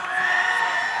Davenport.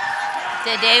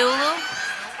 Dedeulu.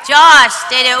 Josh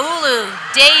Dedeulu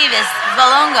Davis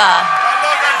Valonga.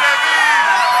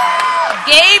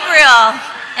 Gabriel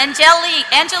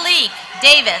Angelique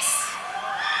Davis.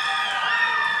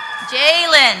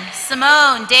 Jalen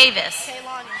Simone Davis.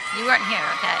 You weren't here,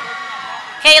 okay.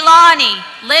 Kaylani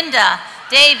Linda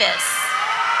Davis.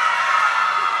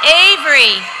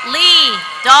 Avery Lee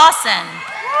Dawson.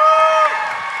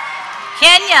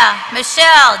 Kenya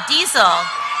Michelle Diesel.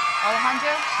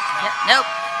 Alejandro? Yep, nope.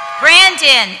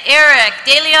 Brandon Eric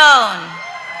De Leon.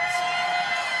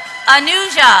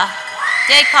 Anuja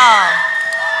Dekal.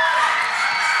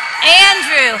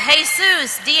 Andrew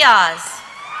Jesus Diaz.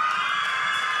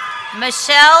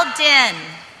 Michelle Din.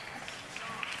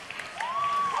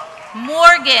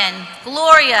 Morgan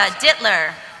Gloria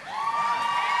Dittler.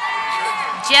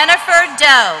 Jennifer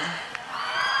Doe.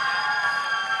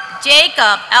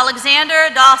 Jacob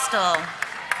Alexander Dostal.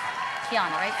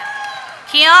 Kiana, right?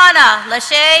 Kiana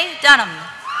Lachey Dunham.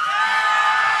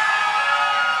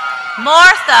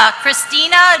 Martha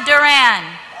Christina Duran.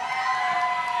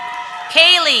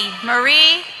 Kaylee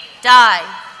Marie Dye.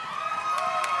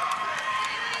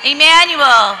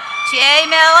 Emmanuel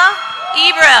Chiemela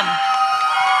Ibram.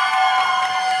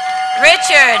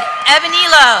 Richard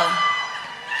Ebenilo.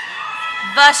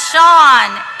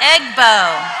 Vashawn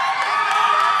Egbo.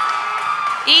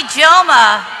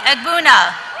 Ijoma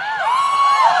Egbuna.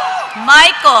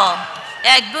 Michael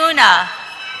Egbuna.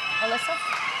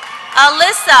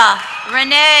 Alyssa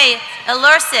Renee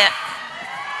Elursik.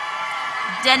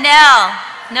 Danelle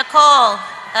Nicole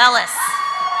Ellis.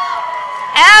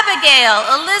 Abigail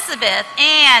Elizabeth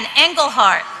Ann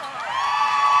Engelhart.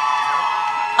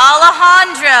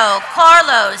 Alejandro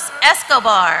Carlos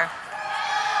Escobar.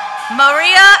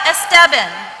 Maria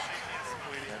Esteban.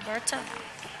 Roberto.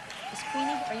 Is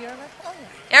Queenie, are you Roberto?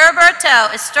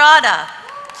 Heriberto Estrada.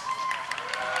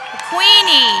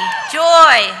 Queenie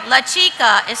Joy La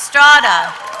Chica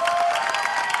Estrada.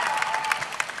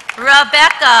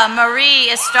 Rebecca Marie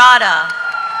Estrada.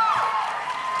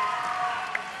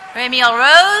 Ramiel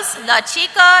Rose La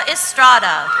Chica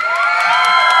Estrada.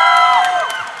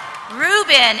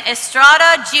 Ruben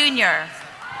Estrada Jr.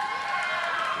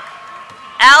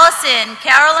 Allison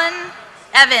Carolyn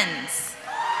Evans.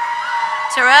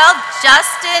 Terrell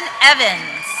Justin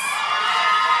Evans.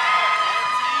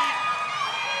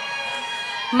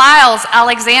 Miles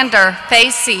Alexander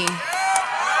Facey.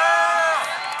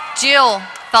 Jill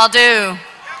Baldu.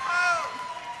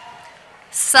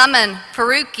 Summon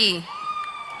Faruqi.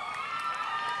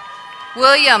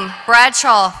 William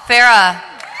Bradshaw Farah.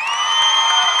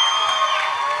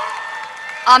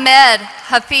 Ahmed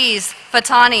Hafiz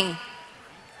Fatani.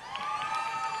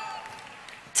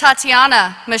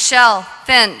 Tatiana Michelle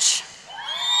Finch.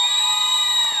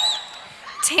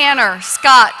 Tanner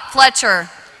Scott Fletcher.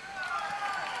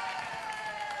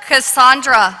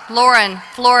 Cassandra Lauren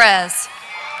Flores.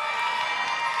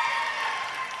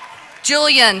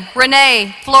 Julian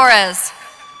Renee Flores.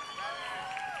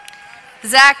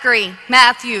 Zachary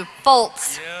Matthew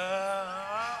Foltz.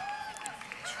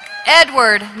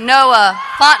 Edward Noah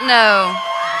Fontenot.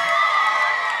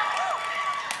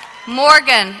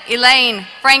 Morgan Elaine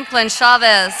Franklin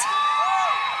Chavez.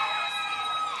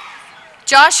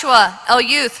 Joshua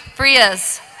Youth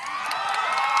Frias.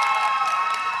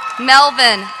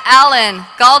 Melvin Allen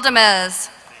Galdamez.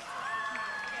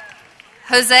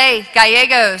 Jose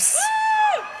Gallegos.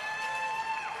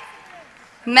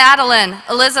 Madeline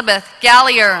Elizabeth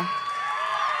Gallier.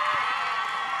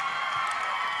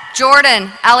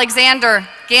 Jordan Alexander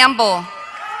Gamble.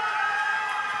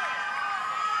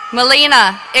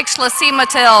 Melina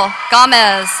Ixlasimatil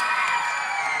Gomez.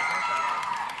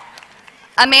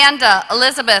 Amanda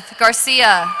Elizabeth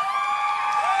Garcia.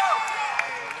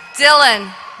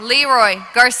 Dylan Leroy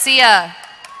Garcia.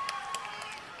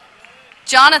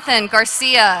 Jonathan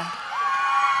Garcia.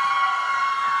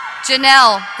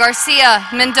 Janelle Garcia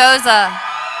Mendoza.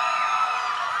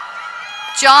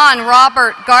 John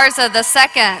Robert Garza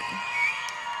II.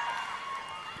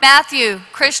 Matthew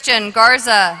Christian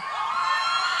Garza.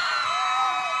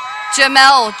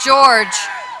 Jamel George.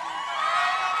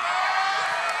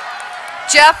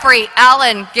 Jeffrey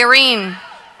Allen Guerin.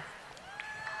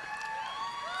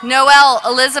 Noelle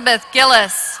Elizabeth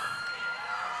Gillis.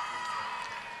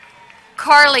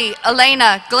 Carly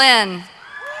Elena Glenn.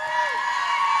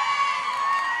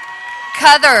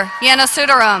 Heather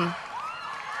Yanasudaram.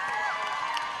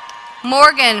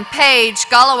 Morgan Page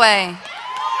Galloway.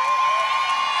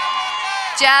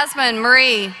 Jasmine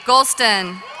Marie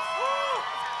Golston.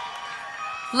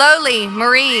 Loli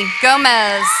Marie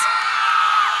Gomez.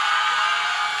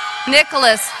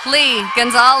 Nicholas Lee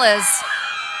Gonzalez.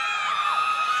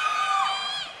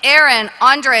 Aaron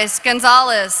Andres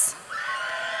Gonzalez.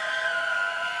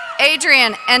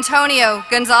 Adrian Antonio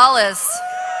Gonzalez.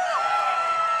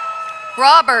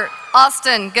 Robert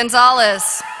Austin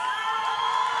Gonzalez.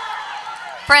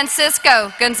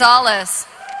 Francisco Gonzalez.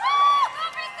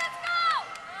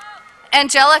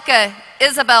 Angelica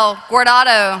Isabel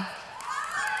Guardado.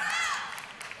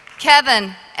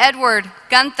 Kevin Edward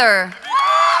Gunther.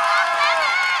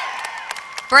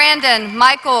 Brandon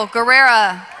Michael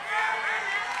Guerrera.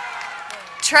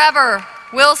 Trevor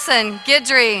Wilson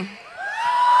Gidry.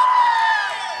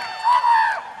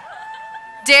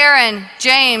 Darren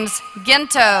James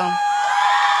Ginto.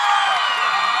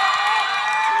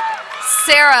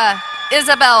 Sarah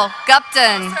Isabel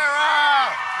Gupton.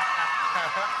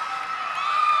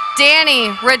 Danny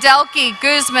Radelke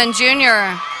Guzman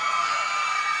Jr.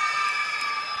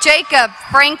 Jacob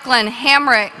Franklin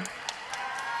Hamrick.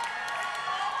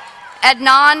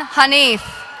 Adnan Hanif.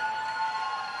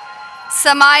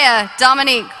 Samaya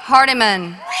Dominique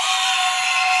Hardiman.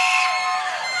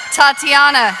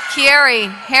 Tatiana Kieri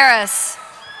Harris.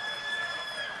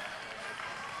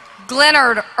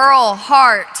 Glennard Earl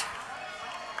Hart.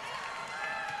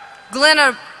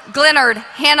 Glennard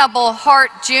Hannibal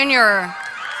Hart Jr.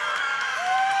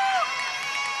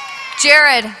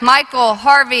 Jared Michael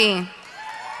Harvey.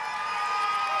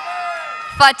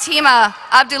 Fatima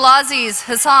Abdulaziz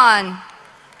Hassan.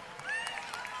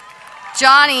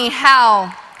 Johnny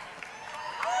Howe.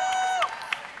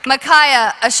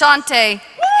 Micaiah Ashante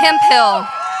Hemphill.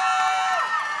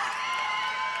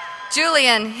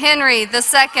 Julian Henry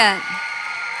II.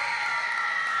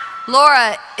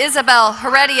 Laura Isabel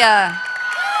Heredia.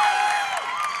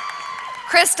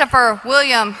 Christopher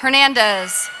William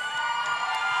Hernandez.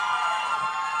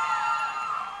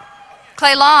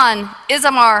 Claylon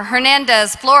Isamar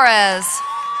Hernandez Flores.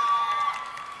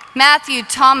 Matthew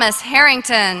Thomas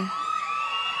Harrington.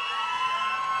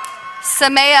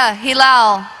 Samaya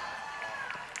Hilal.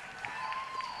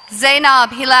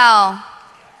 Zainab Hilal.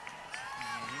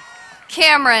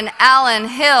 Cameron Allen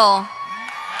Hill.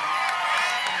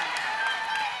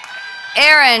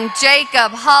 Aaron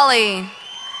Jacob Holly.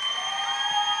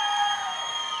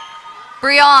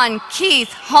 Breon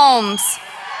Keith Holmes.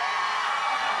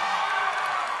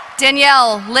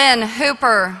 Danielle Lynn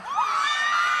Hooper.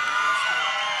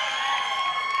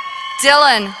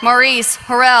 Dylan Maurice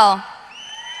Horrell.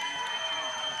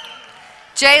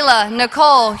 Jayla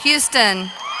Nicole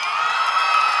Houston.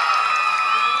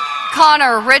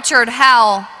 Connor Richard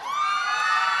Howell.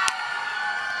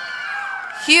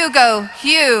 Hugo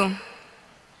Hugh.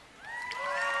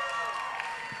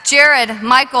 Jared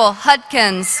Michael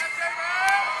Hudkins.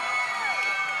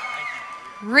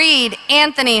 Reed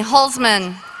Anthony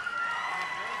Holzman.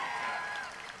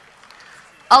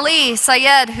 Ali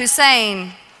Syed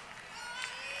Hussein.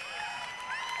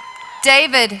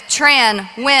 David Tran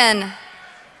Wynn.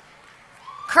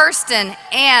 Kirsten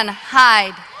Ann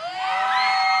Hyde.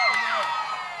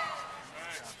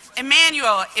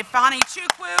 Emmanuel Ifani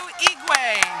Chukwu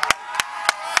Igwe.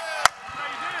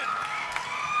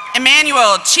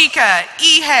 Emmanuel Chika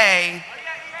Ihe.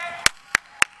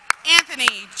 Anthony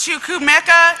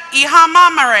Chukwumeka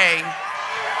Ihamamare.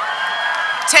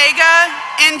 Tega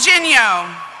Ingenio.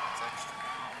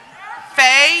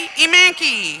 Faye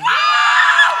Imanki.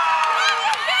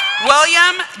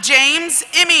 William James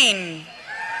Imin.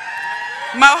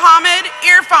 Mohammed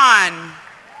Irfan.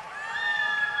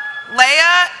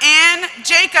 Leah Ann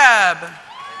Jacob.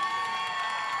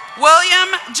 William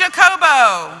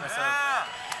Jacobo.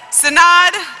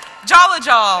 Sanad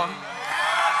Jalajal.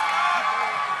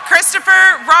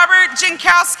 Christopher Robert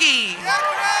Jankowski.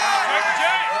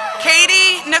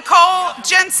 Katie Nicole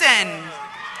Jensen.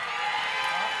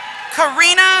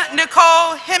 Karina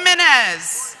Nicole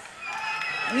Jimenez.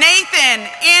 Nathan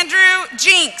Andrew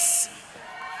Jinks.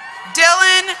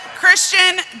 Dylan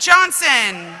Christian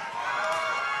Johnson.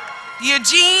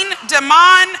 Eugene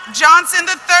Damon Johnson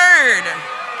III.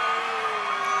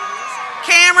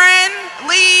 Cameron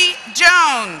Lee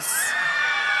Jones.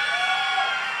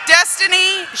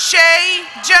 Destiny Shay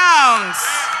Jones.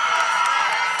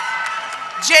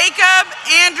 Jacob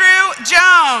Andrew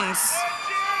Jones.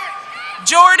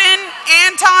 Jordan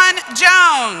Anton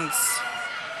Jones.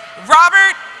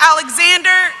 Robert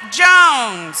Alexander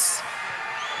Jones.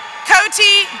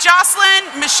 Coty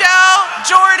Jocelyn Michelle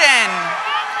Jordan.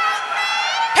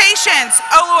 Patience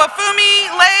Oluwafumi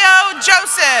Leo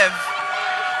Joseph.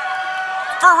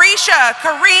 Farisha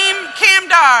Kareem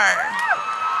Kamdar.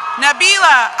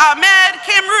 Nabila Ahmed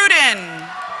Kamrudin.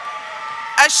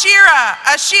 Ashira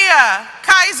Ashia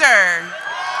Kaiser.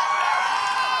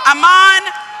 Aman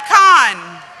Khan.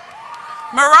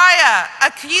 Mariah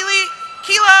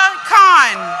Akila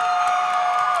Khan.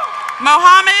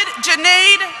 Mohammed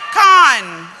Junaid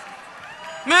Khan.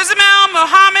 Muzamil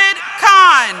Muhammad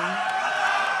Khan.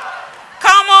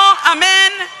 Kamal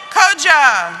Amin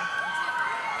Koja.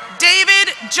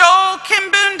 David Joel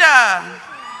Kimbunda.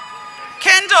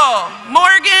 Kendall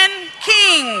Morgan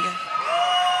King.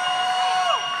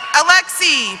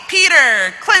 Alexi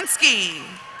Peter Klinsky.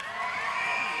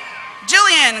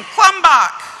 Jillian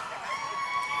Klumbach.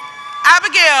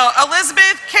 Abigail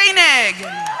Elizabeth Koenig.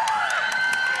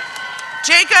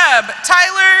 Jacob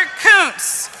Tyler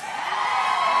Kuntz.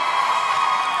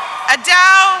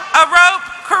 Adao Arope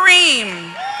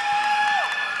Kareem.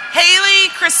 Haley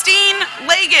Christine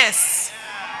Lagos.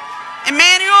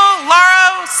 Emmanuel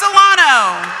Laro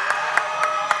Solano.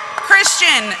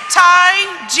 Christian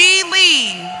Tai G.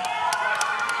 Lee.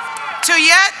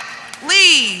 Tuyet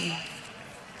Lee.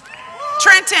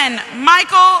 Trenton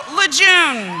Michael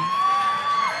Lejeune.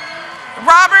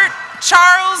 Robert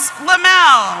Charles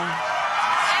Lamel.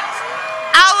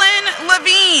 Alan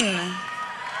Levine.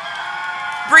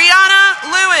 Brianna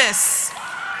Lewis.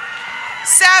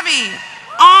 Savvy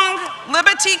Ong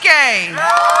Libatike.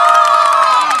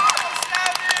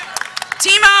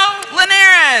 Timo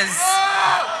Linares.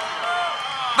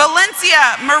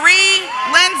 Valencia Marie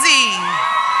Lindsay.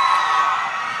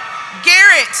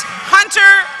 Garrett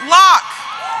Hunter Locke.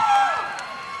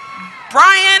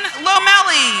 Brian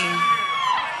Lomelli.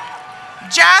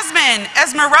 Jasmine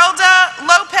Esmeralda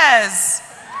Lopez.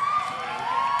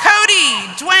 Cody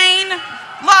Dwayne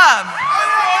Love.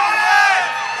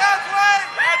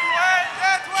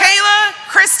 Kayla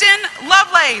Kristen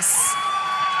Lovelace.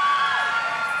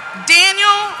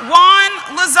 Daniel Juan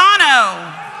Lozano.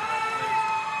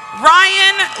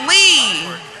 Ryan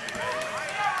Lee.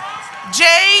 J.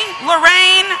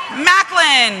 Lorraine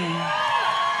Macklin.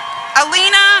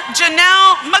 Alina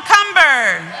Janelle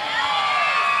McCumber.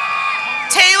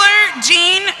 Taylor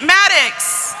Jean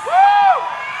Maddox.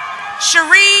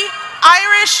 Cherie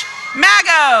Irish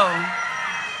Mago.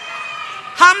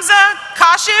 Hamza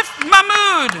Kashif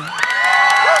Mahmood.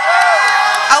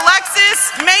 Alexis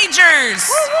Majors.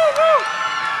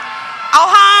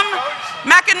 Alham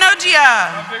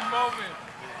Makanojia.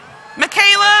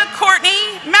 Michaela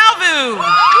Courtney Malvu.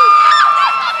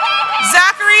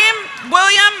 Zachary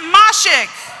William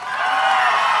Moshik.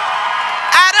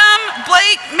 Adam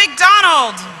Blake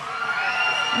McDonald.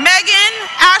 Megan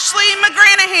Ashley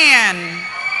McGranahan.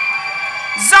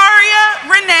 Zaria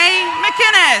Renee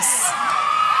McInnes.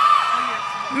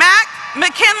 Mac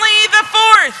McKinley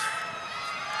IV.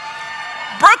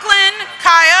 Brooklyn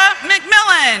Kaya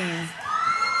McMillan.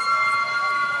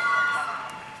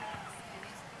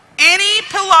 Annie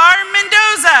Pilar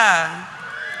Mendoza.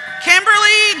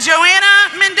 Kimberly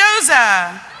Joanna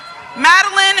Mendoza.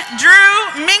 Madeline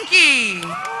Drew Minky.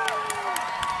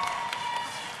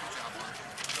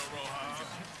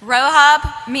 Rohab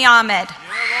Miamed.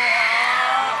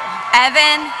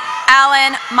 Evan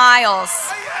Allen Miles.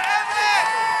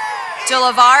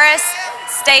 Julavaris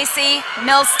Stacy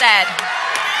Milstead.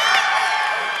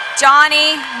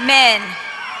 Johnny Min.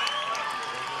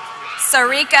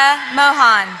 Sarika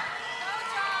Mohan.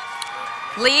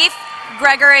 Leaf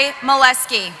Gregory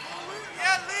Molesky.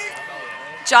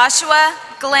 Joshua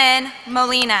Glenn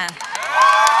Molina.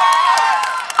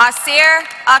 Asir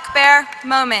Akbar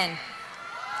Momin.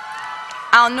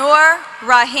 Alnur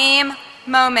Rahim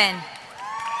Momin.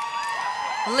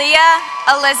 Leah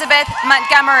Elizabeth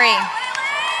Montgomery.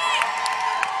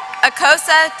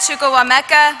 Akosa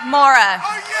Chukwuemeka Mora.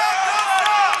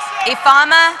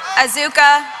 Ifama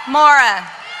Azuka Mora.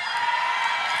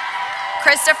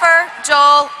 Christopher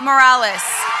Joel Morales.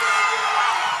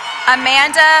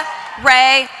 Amanda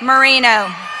Ray Marino.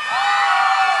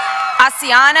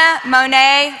 Asiana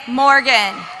Monet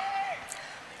Morgan.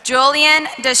 Julian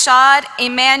Deshad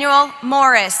Emmanuel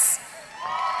Morris.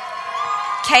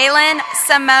 Kaylin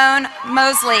Simone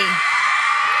Mosley.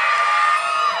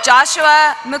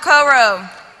 Joshua Mukoro.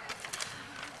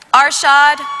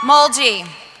 Arshad Molji.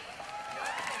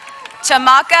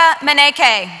 Chamaka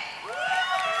Maneke.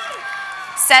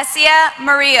 Cecia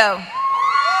Murillo.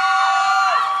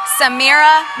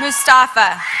 Samira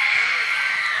Mustafa.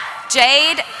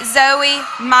 Jade Zoe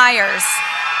Myers.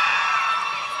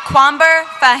 Kwamber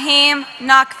Fahim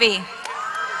Nakvi.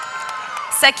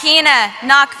 Sakina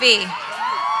Nakvi.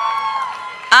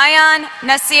 Ayan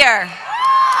Nasir.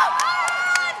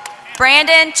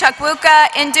 Brandon Chukwuka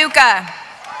Induka.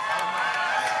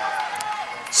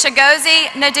 Shagozi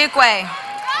Nadukwe.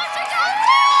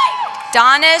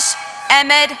 Donish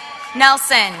Ahmed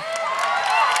Nelson.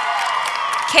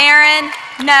 Karen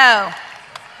No.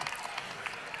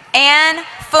 Ann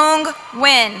Fung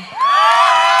Win.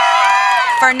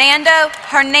 Fernando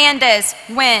Hernandez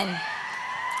Win.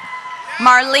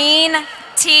 Marlene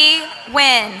T.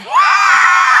 Win.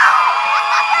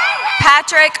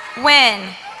 Patrick Win.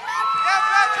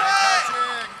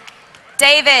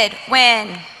 David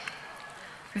Win.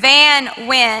 Van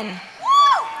Win.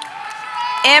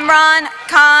 Imran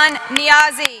Khan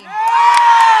Niazi.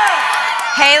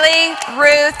 Haley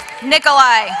Ruth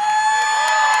Nikolai.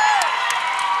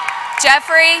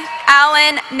 Jeffrey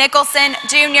Allen Nicholson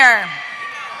Jr.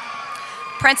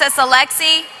 Princess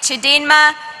Alexi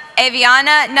Chidinma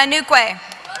Aviana Nanukwe.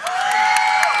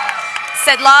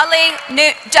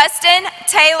 Justin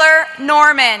Taylor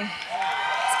Norman.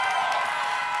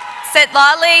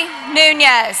 Sitlali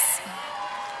Nunez.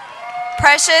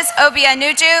 Precious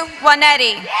Obianuju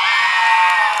Wanetti.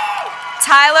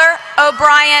 Tyler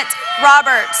O'Brien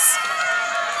Roberts.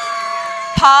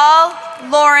 Paul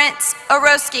Lawrence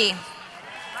Oroski.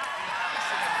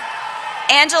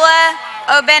 Angela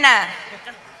Obena.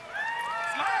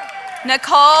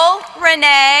 Nicole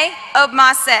Renee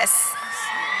Obmasis.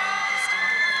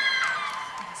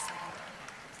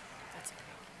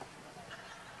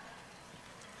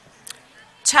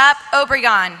 Chap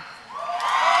Obregon.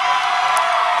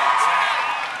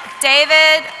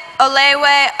 David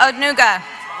Olewe Onuga.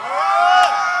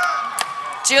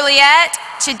 Juliet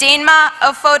Chidinma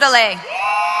Ofodale.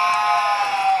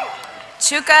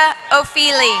 Chuka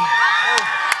Ofili.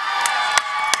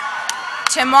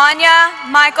 Chimwanya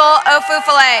Michael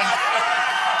Ofufale.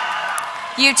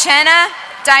 Uchenna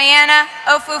Diana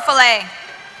Ofufale.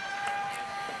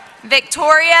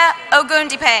 Victoria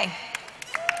Ogundipe.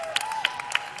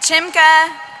 Chimka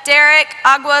Derek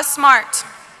Agua Smart.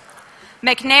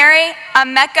 McNary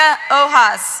Ameka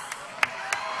Ohas.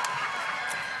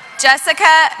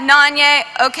 Jessica Nanye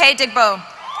Okedigbo.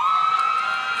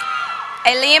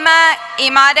 Elima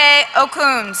Imade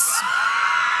Okuns.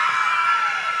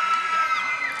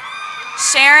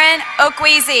 Sharon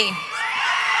Okweezy.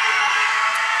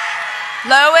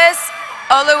 Lois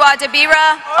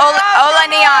Oluwadebira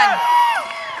Olanian.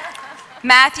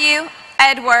 Matthew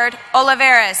Edward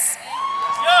Oliveris.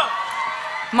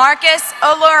 Marcus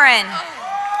Olorin.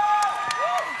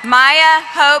 Maya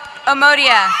Hope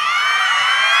Omodia.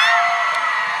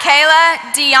 Kayla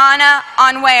Deanna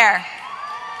Onware.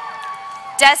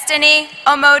 Destiny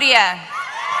Omodia.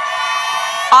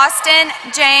 Austin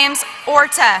James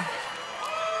Orta.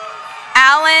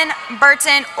 Alan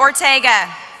Burton Ortega.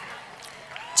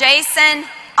 Jason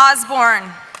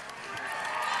Osborne.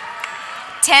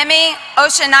 Tammy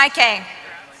Oceanike.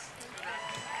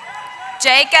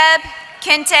 Jacob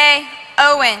Kente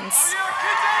Owens.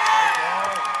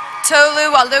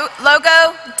 Tolu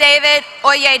Logo David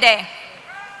Oyede.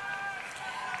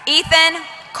 Ethan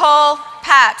Cole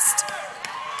Pabst.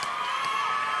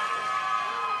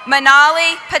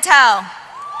 Manali Patel.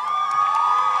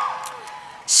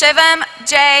 Shivam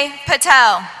J.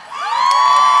 Patel.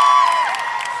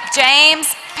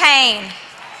 James Payne.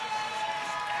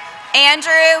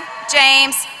 Andrew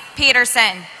James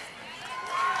Peterson.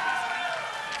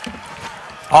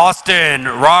 Austin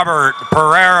Robert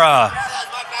Pereira.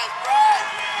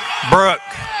 Brooke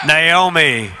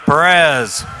Naomi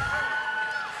Perez.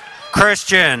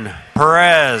 Christian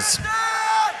Perez.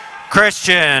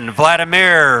 Christian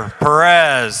Vladimir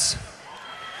Perez.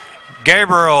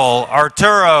 Gabriel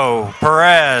Arturo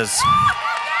Perez.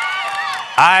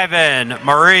 Ivan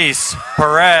Maurice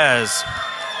Perez.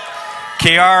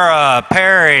 Kiara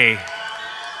Perry.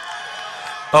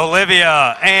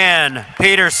 Olivia Ann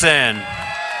Peterson.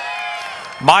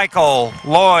 Michael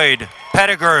Lloyd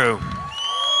Pettigrew.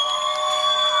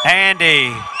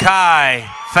 Andy Kai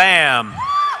Pham.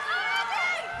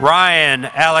 Ryan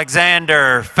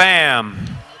Alexander Pham.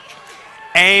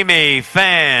 Amy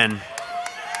Fan.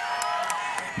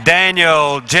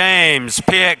 Daniel James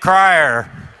Piet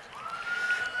Cryer.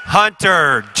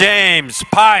 Hunter James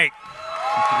Pike.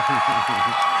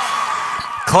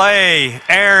 Clay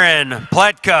Aaron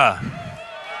Pletka.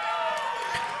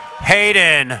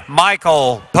 Hayden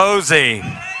Michael Posey.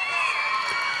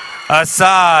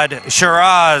 Assad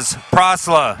Shiraz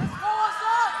Prosla.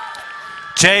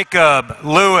 Jacob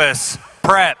Lewis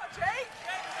Prep.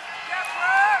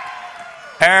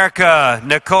 Erica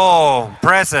Nicole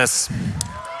Precis.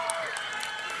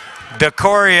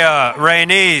 Decoria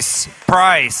Rainice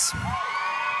Price.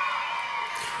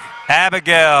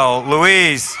 Abigail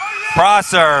Louise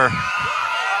Prosser.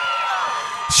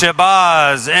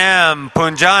 Shabazz M.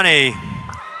 Punjani.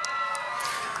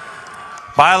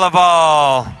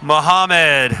 Bilaval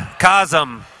Mohammed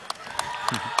Kazem.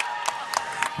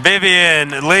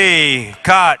 Vivian Lee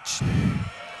Koch.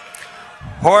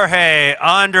 Jorge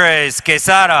Andres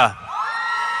Quesada.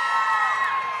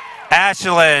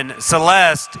 Ashlyn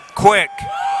Celeste Quick.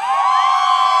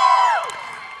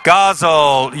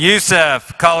 Ghazal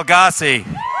Youssef Kalgasi.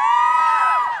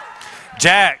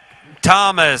 Jack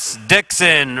Thomas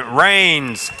Dixon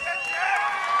Rains.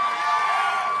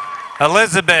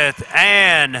 Elizabeth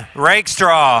Ann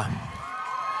Rakestraw.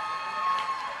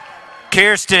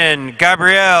 Kirsten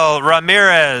Gabrielle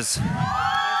Ramirez.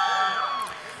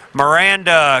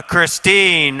 Miranda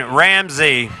Christine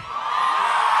Ramsey.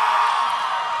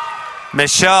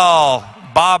 Michelle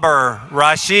Bobber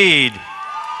Rashid.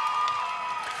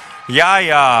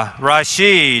 Yaya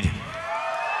Rashid.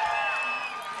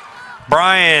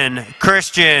 Brian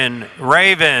Christian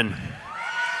Raven.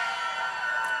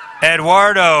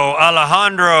 Eduardo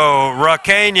Alejandro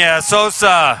Raqueña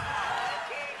Sosa.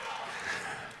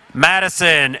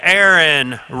 Madison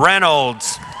Aaron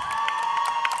Reynolds.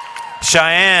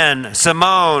 Cheyenne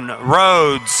Simone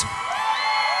Rhodes.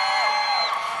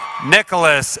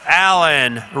 Nicholas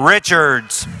Allen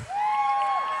Richards.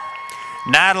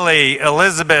 Natalie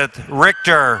Elizabeth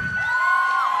Richter.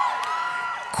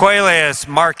 Qualius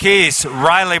Marquise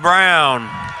Riley Brown.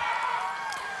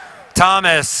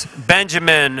 Thomas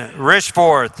Benjamin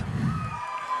Rishforth.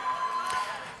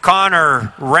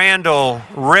 Connor Randall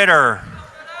Ritter.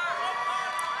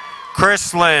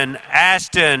 Chrislyn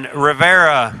Ashton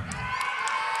Rivera.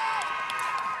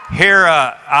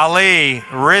 Hira Ali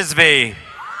Rizvi.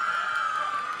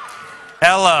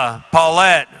 Ella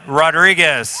Paulette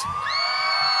Rodriguez.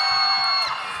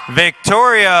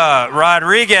 Victoria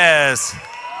Rodriguez.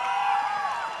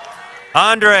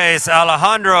 Andres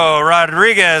Alejandro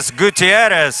Rodriguez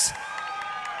Gutierrez.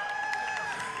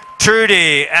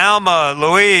 Trudy Alma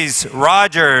Louise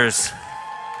Rogers.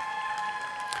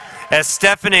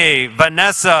 Estefany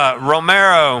Vanessa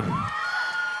Romero.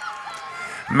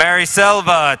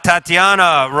 Mariselva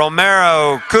Tatiana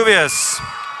Romero Cubias.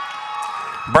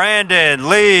 Brandon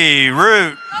Lee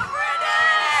Root.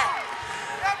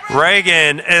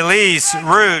 Reagan Elise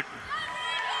Root.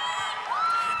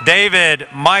 David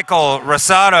Michael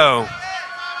Rosado.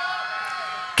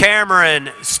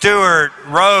 Cameron Stewart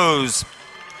Rose.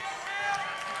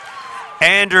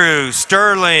 Andrew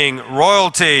Sterling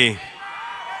Royalty.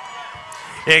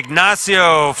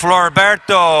 Ignacio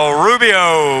Florberto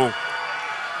Rubio.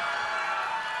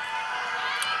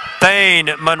 Thane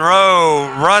Monroe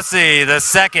Russi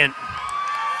II.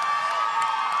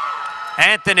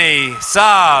 Anthony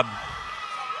Saab.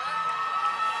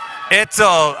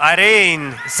 Itzel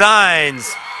Irene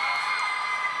Sainz.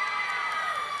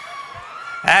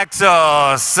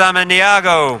 Axel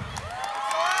Samaniago.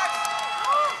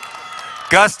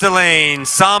 Gusteline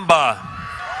Samba.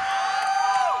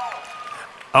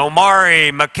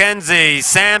 Omari Mackenzie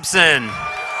Sampson.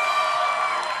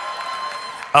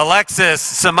 Alexis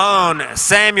Simone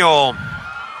Samuel.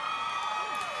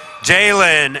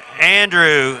 Jalen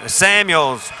Andrew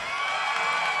Samuels.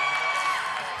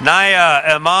 Naya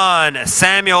Iman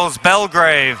Samuels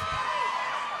Belgrave.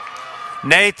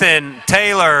 Nathan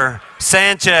Taylor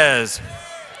Sanchez.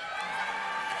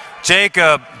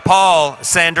 Jacob Paul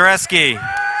Sandreski.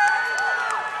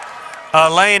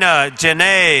 Elena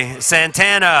Janae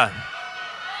Santana.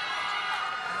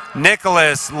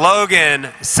 Nicholas Logan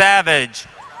Savage.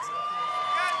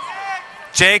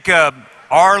 Jacob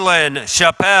Arlen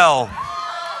Chappelle.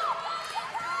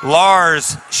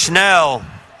 Lars Schnell.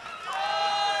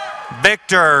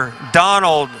 Victor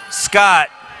Donald Scott.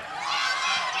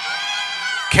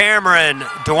 Cameron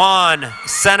Dwan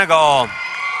Senegal.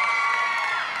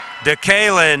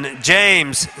 DeKalen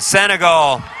James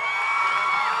Senegal.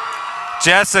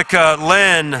 Jessica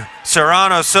Lynn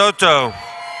Serrano Soto.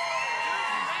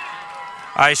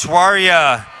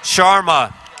 Aishwarya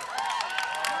Sharma.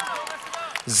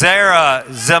 Zara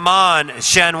Zaman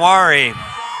Shanwari.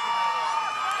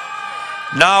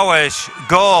 Nawish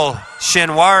Gul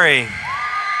Shinwari.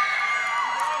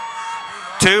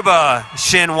 Tuba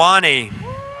Shinwani.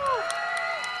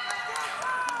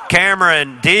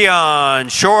 Cameron Dion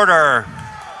Shorter.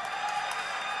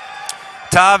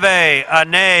 Tave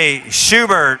Ane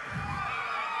Schubert.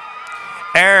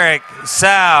 Eric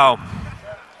Sao.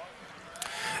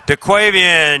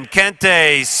 DeQuavian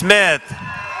Kente Smith.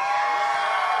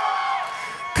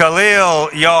 Khalil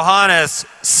Johannes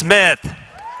Smith.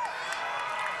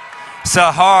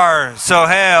 Sahar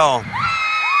Sohail.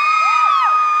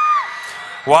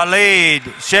 Waleed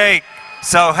Sheikh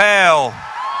Sohail.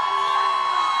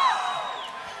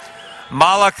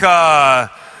 Malaka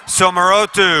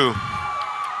Somarotu.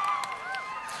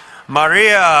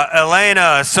 Maria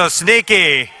Elena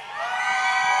Sosniki.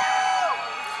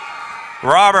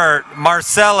 Robert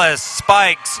Marcellus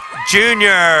Spikes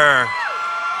Jr.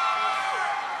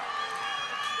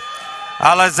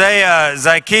 Alizea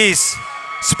Zykis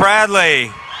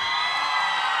Spradley.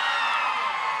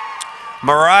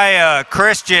 Mariah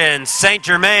Christian St.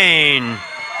 Germain.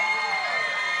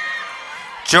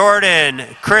 Jordan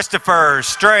Christopher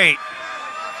Strait.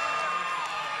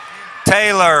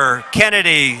 Taylor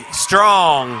Kennedy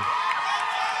Strong.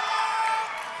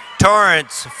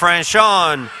 Torrance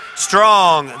Franchon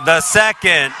Strong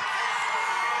II.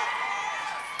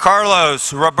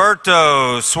 Carlos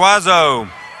Roberto Suazo.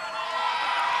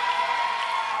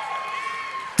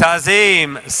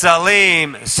 Tazim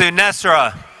Salim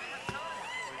Sunesra.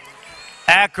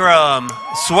 Akram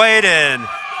Sweden.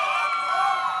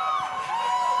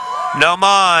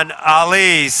 Noman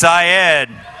Ali Syed.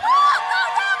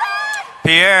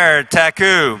 Pierre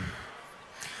Taku.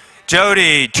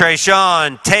 Jody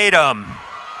Trayshawn Tatum.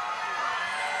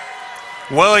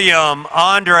 William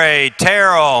Andre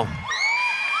Terrell.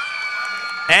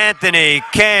 Anthony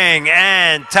King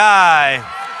and Ty.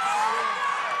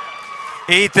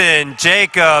 Ethan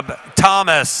Jacob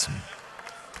Thomas.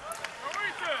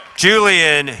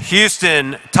 Julian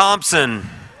Houston Thompson.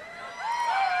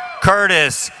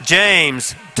 Curtis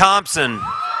James Thompson.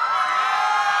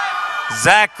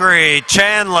 Zachary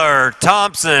Chandler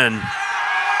Thompson.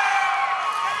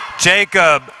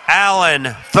 Jacob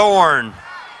Allen Thorne.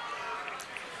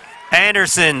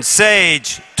 Anderson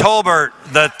Sage Tolbert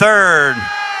III.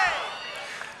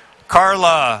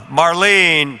 Carla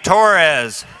Marlene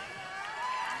Torres.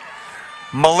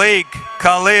 Malik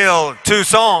Khalil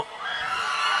Toussaint.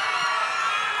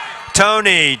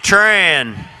 Tony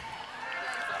Tran.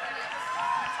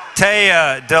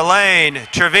 Taya Delane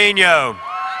Trevino.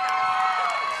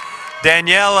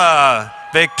 Daniela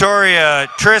Victoria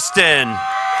Tristan.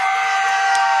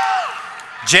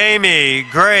 Jamie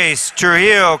Grace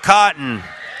Trujillo Cotton.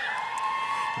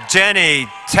 Jenny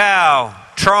Tao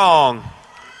Trong.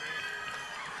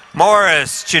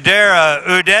 Morris Chidera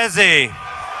Udezi.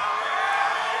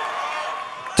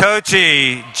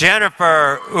 Tochi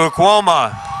Jennifer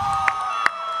Ukwoma.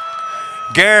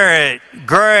 Garrett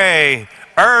Gray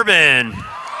Urban.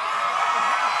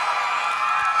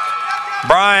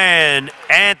 Brian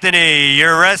Anthony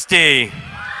Uresti.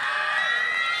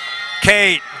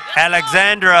 Kate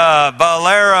Alexandra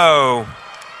Valero.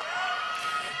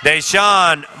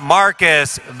 Deshaun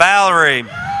Marcus Valerie.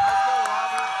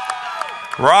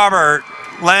 Robert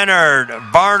Leonard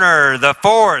Varner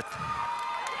IV.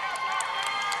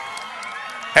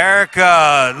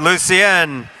 Erica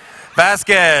Lucienne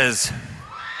Vasquez.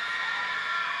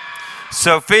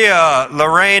 Sophia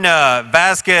Lorena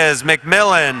Vasquez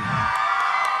McMillan.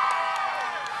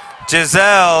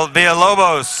 Giselle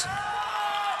Villalobos.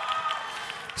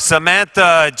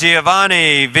 Samantha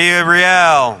Giovanni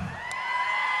Villarreal.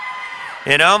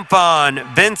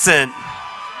 Inumfon Vincent.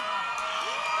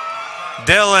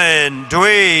 Dylan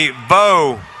Dwee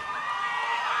Vo.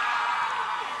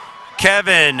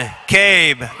 Kevin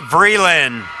Cabe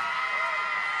Vreeland.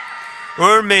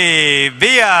 Urmi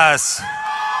Villas.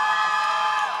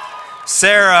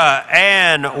 Sarah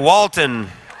Ann Walton.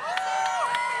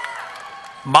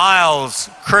 Miles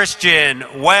Christian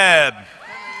Webb.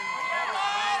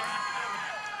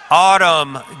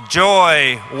 Autumn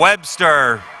Joy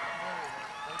Webster.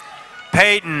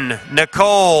 Peyton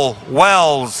Nicole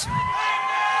Wells.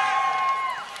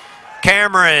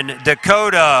 Cameron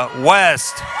Dakota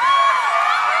West.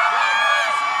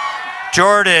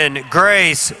 Jordan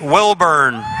Grace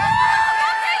Wilburn.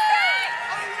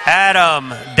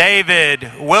 Adam David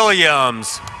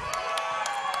Williams.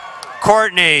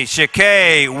 Courtney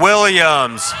Shakay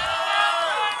Williams.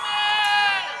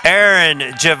 Aaron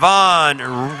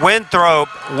Javon Winthrop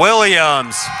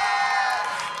Williams.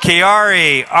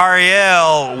 Kiari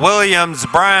Ariel Williams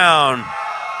Brown.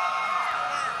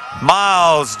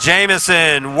 Miles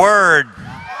Jameson Word.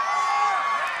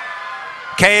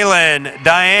 Kaylin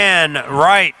Diane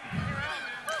Wright.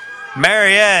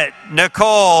 Mariette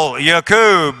Nicole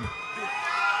Yakub.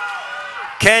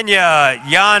 Kenya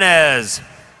Yanez.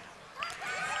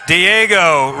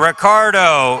 Diego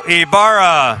Ricardo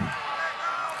Ibarra.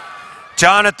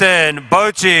 Jonathan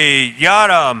Bochi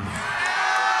Yadam.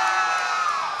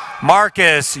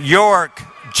 Marcus York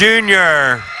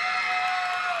Jr.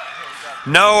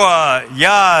 Noah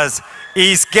Yaz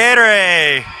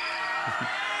Iskere.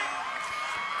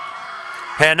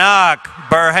 Hanak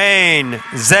Berhain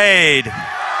Zaid.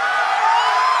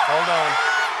 Hold on.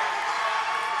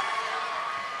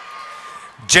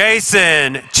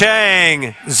 Jason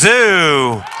Chang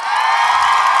Zhu.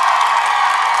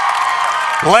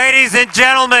 Ladies and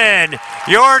gentlemen,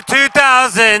 your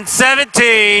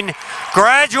 2017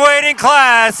 graduating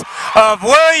class of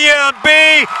William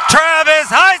B. Travis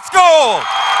High School.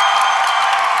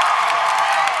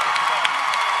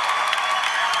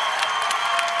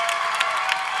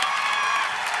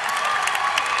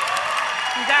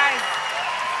 You guys.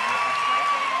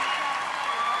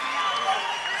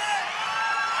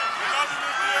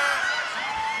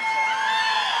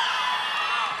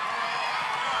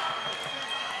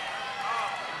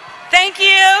 Thank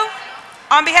you.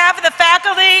 On behalf of the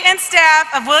faculty and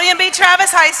staff of William B.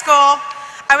 Travis High School,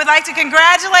 I would like to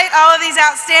congratulate all of these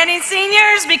outstanding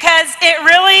seniors because it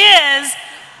really is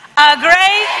a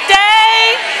great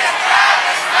day.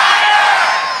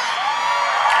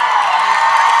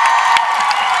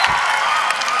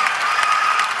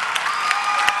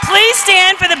 Please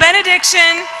stand for the benediction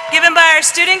given by our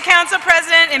Student Council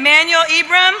President, Emmanuel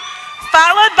Ibram,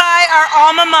 followed by our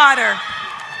alma mater.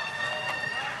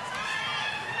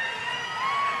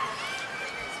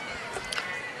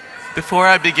 Before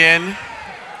I begin,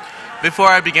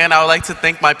 I would like to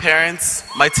thank my parents,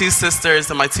 my 2 sisters,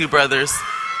 and my 2 brothers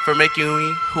for making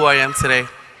me who I am today.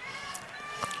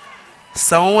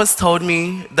 Someone once told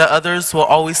me that others will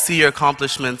always see your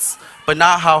accomplishments, but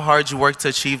not how hard you work to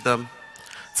achieve them.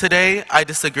 Today, I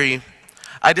disagree.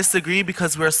 I disagree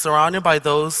because we are surrounded by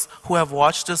those who have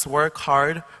watched us work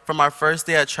hard from our first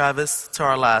day at Travis to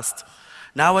our last.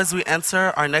 Now, as we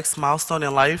enter our next milestone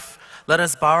in life, let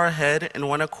us bow our head in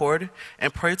one accord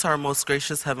and pray to our most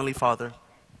gracious Heavenly Father.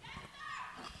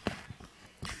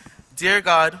 Dear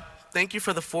God, thank you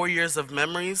for the 4 years of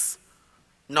memories,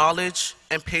 knowledge,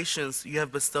 and patience you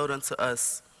have bestowed unto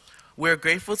us. We are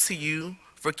grateful to you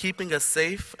for keeping us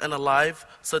safe and alive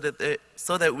so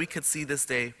that we could see this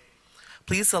day.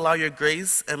 Please allow your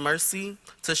grace and mercy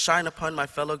to shine upon my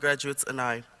fellow graduates and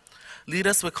I. Lead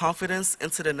us with confidence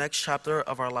into the next chapter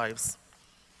of our lives.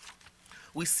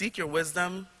 We seek your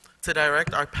wisdom to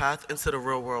direct our path into the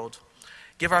real world.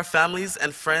 Give our families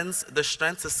and friends the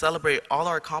strength to celebrate all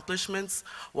our accomplishments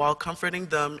while comforting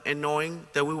them and knowing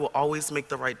that we will always make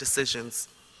the right decisions.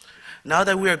 Now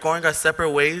that we are going our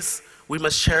separate ways, we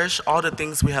must cherish all the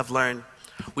things we have learned.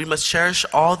 We must cherish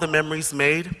all the memories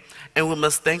made, and we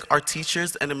must thank our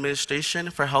teachers and administration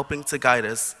for helping to guide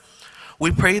us.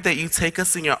 We pray that you take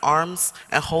us in your arms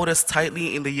and hold us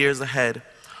tightly in the years ahead.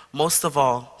 Most of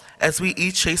all, as we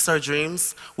each chase our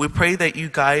dreams, we pray that you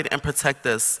guide and protect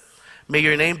us. May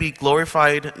your name be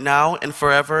glorified now and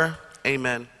forever.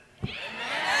 Amen.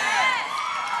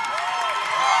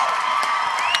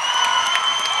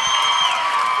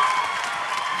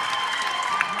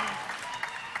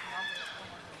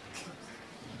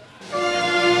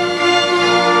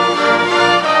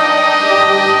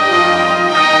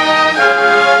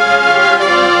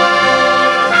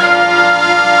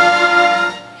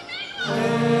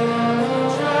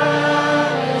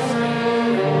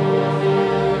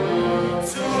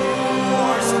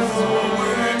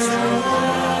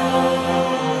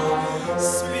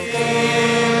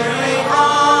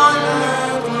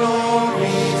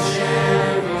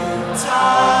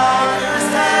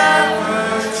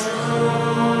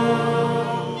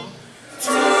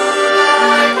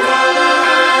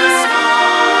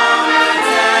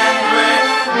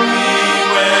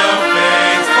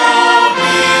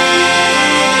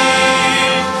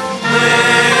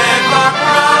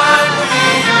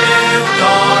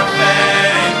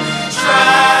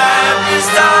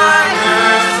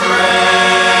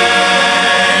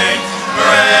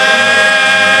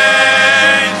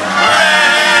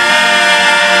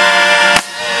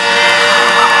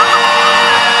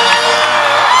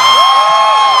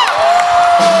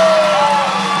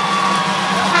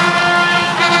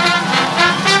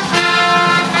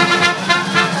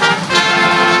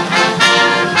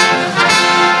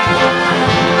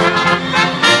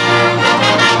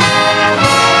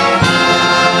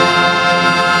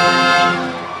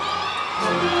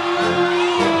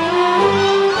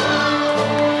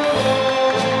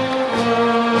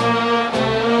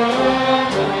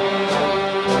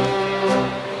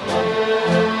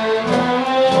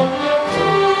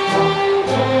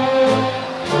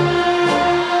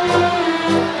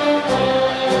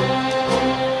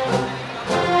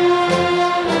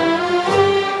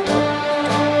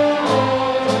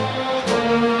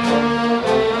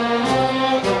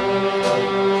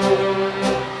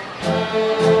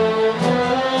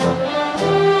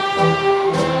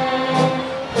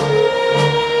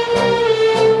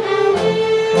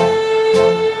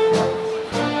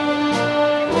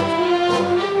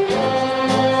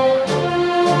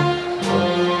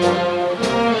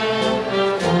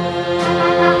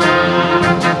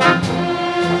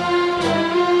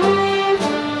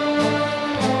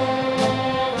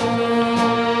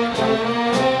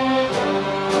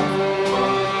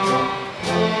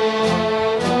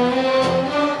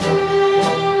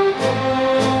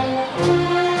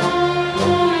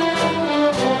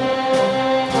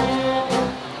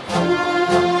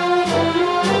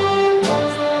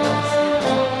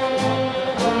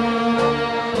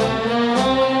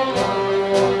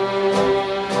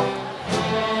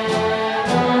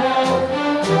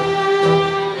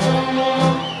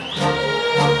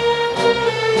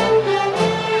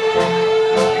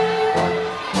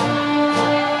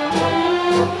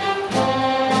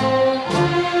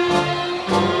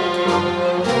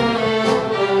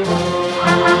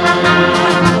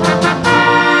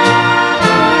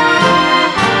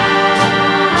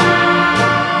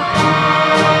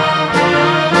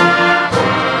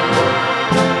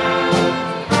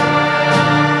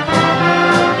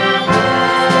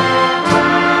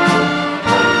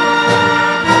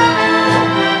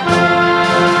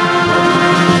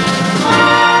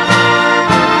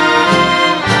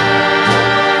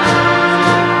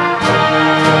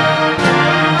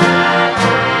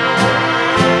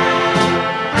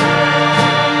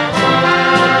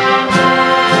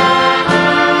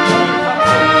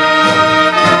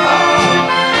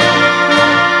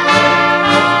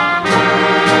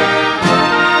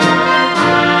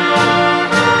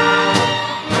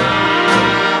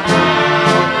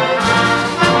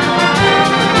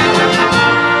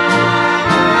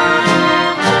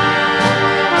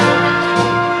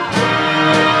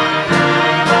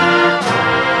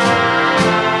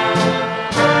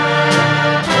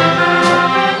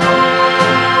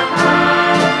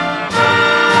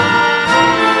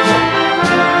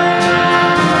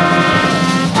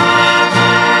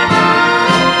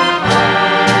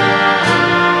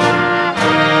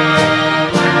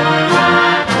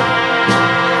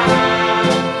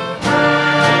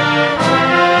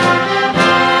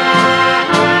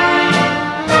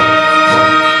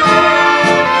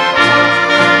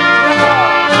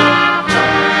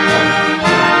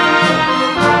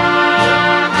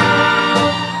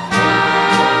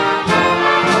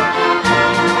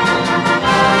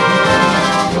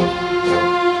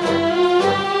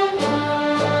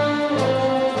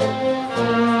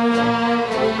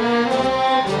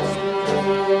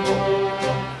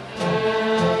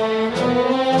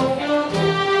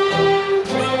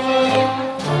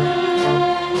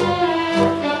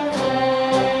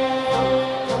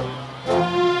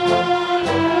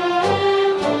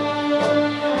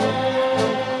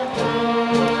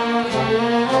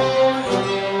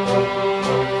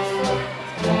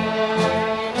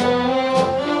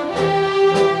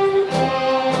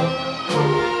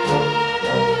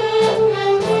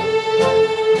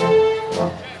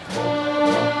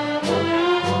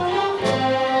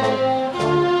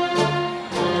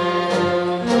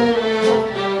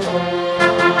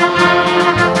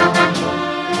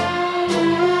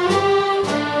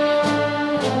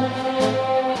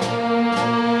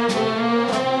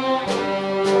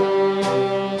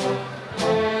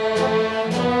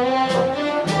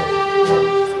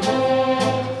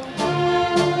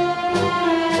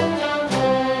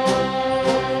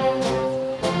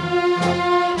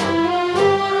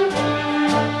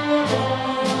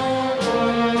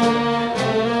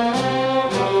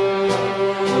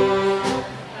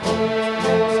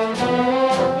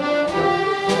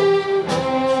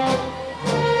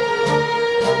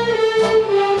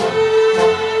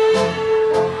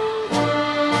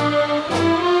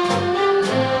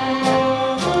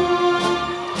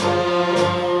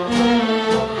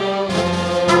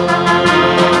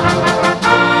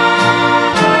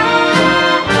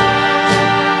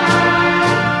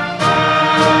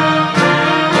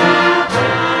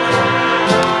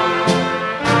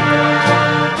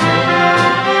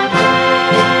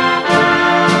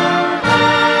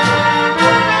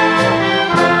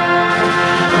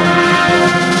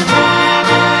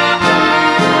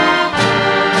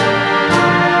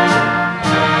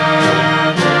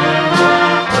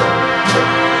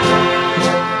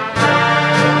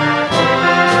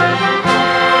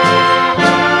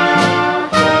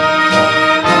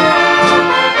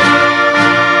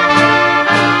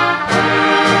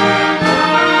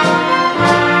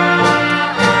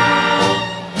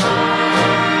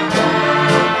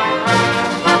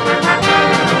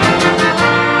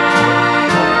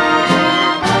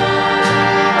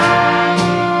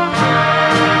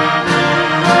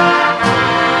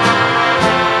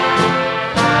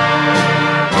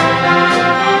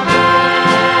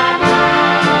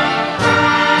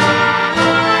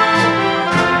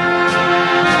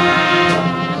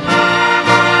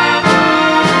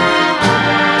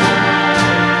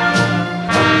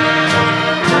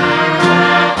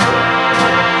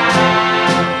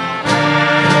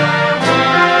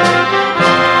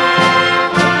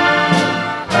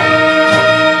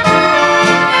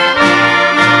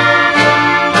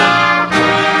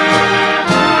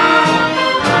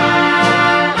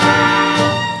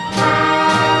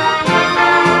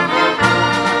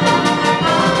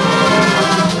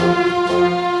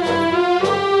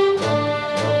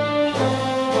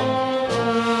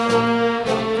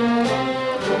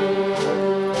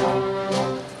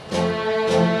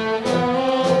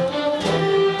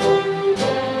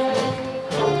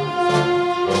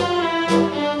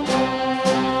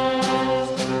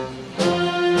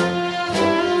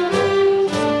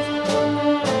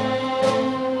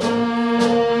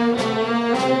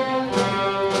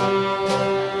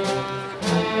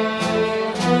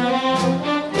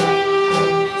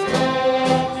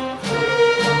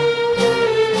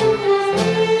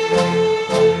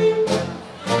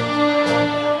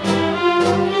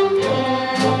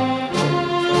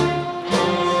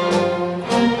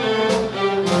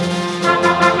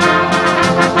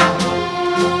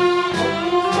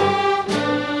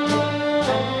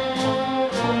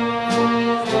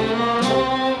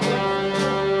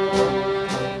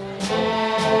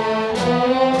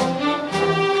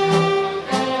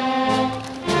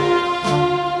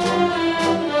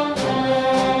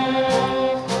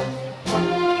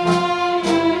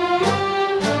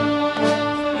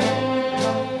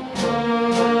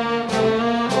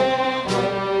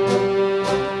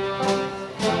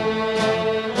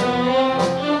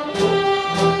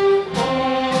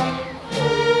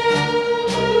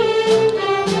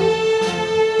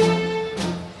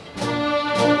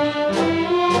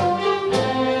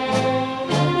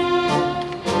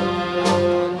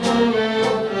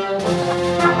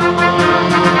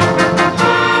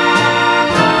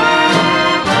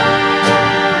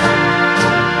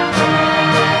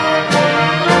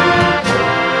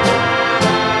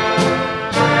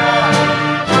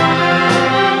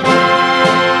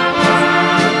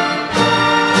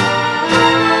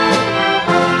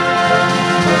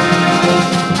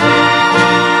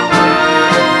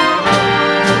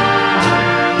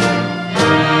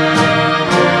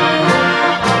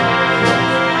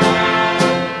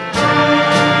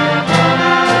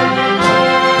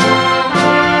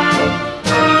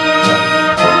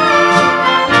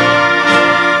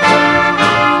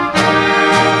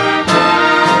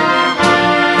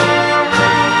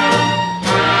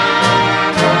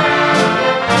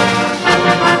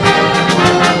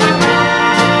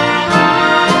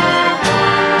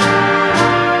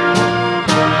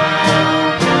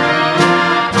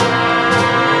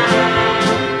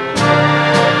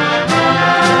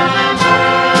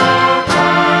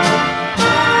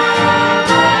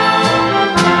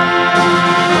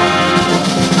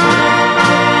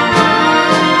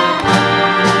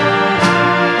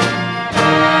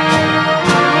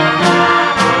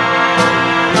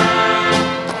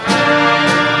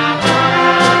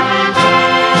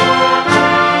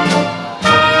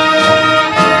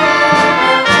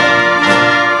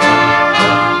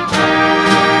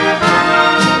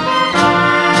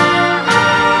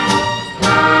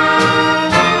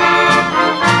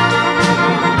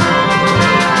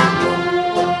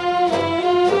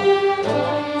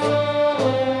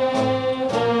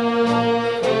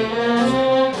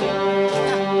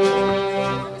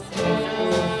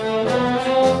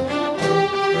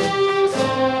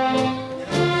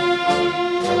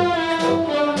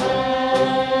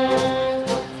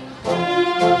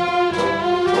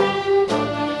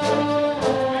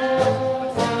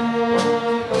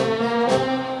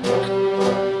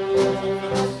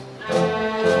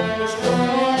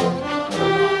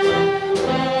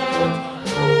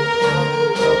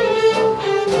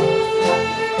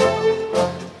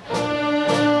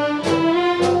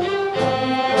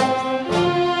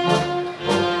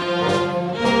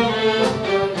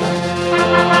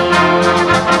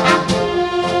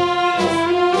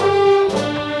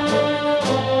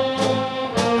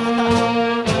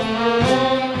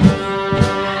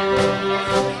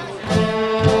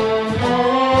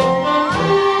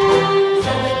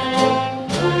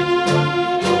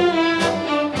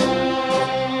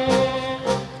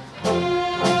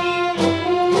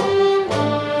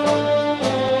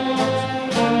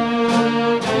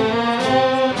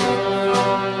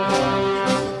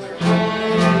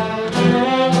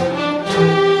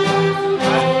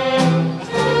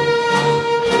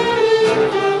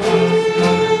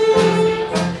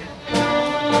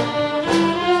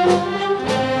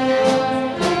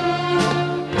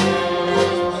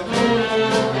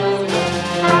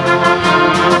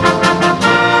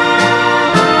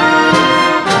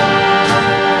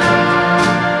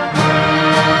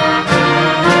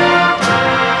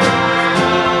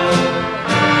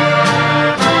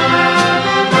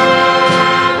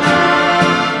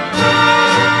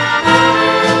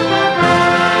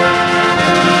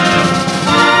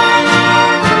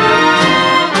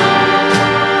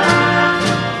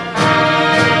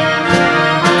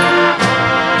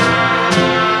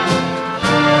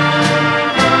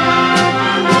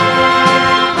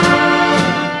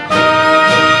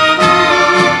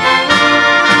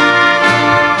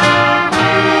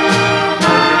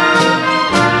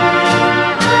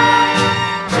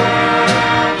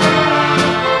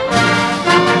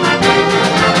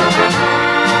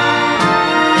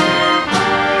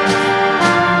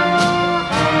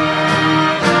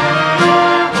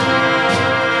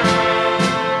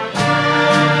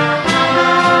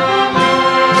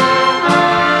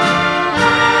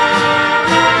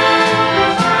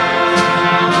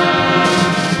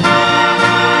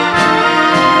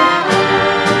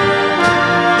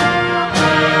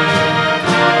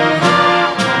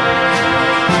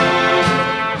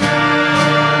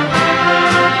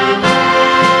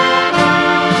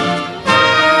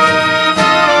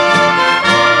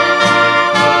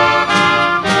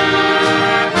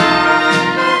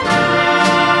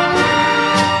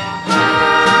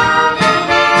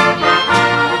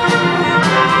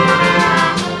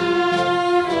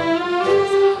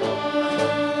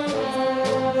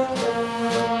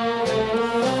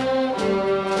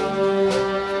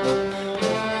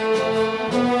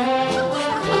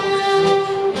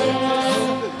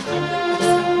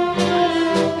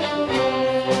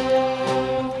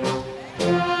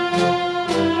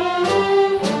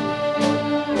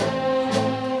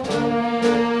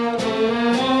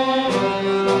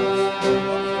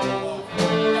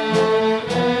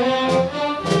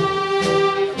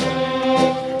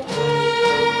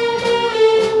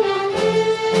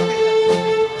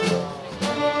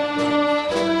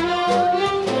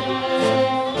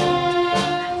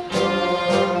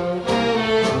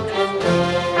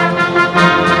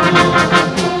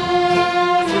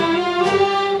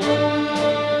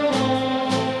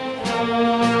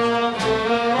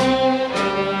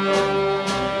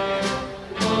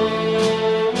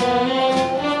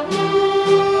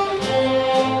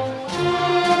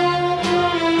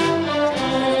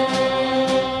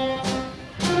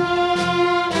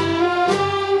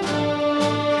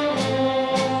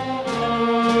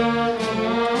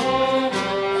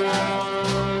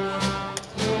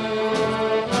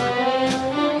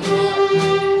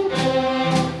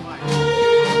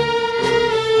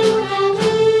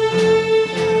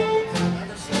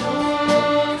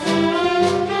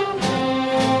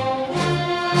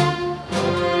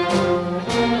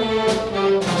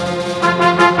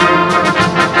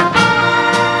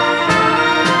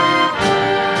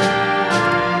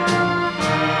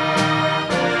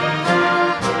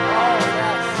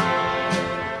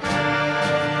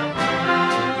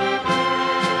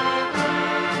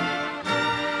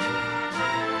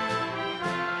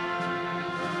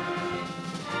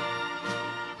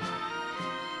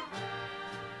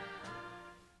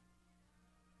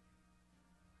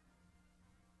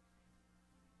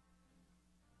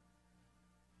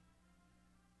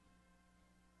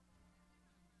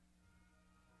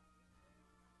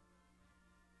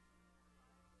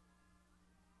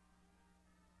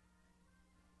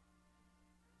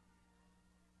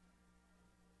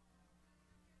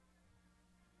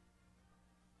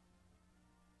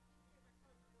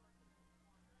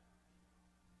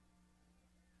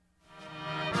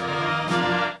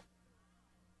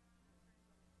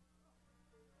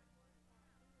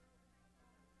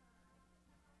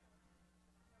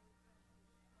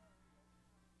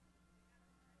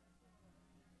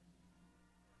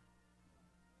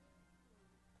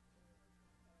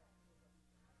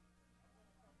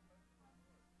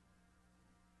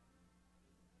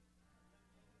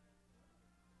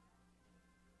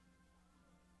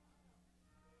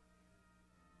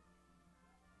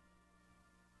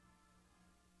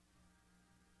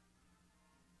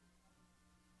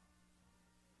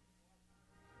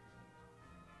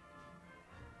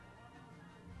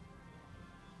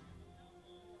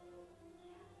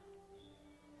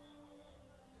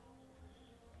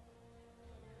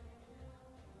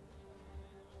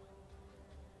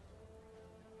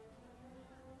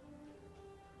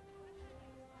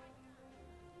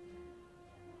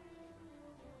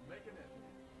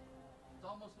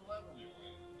 almost 11.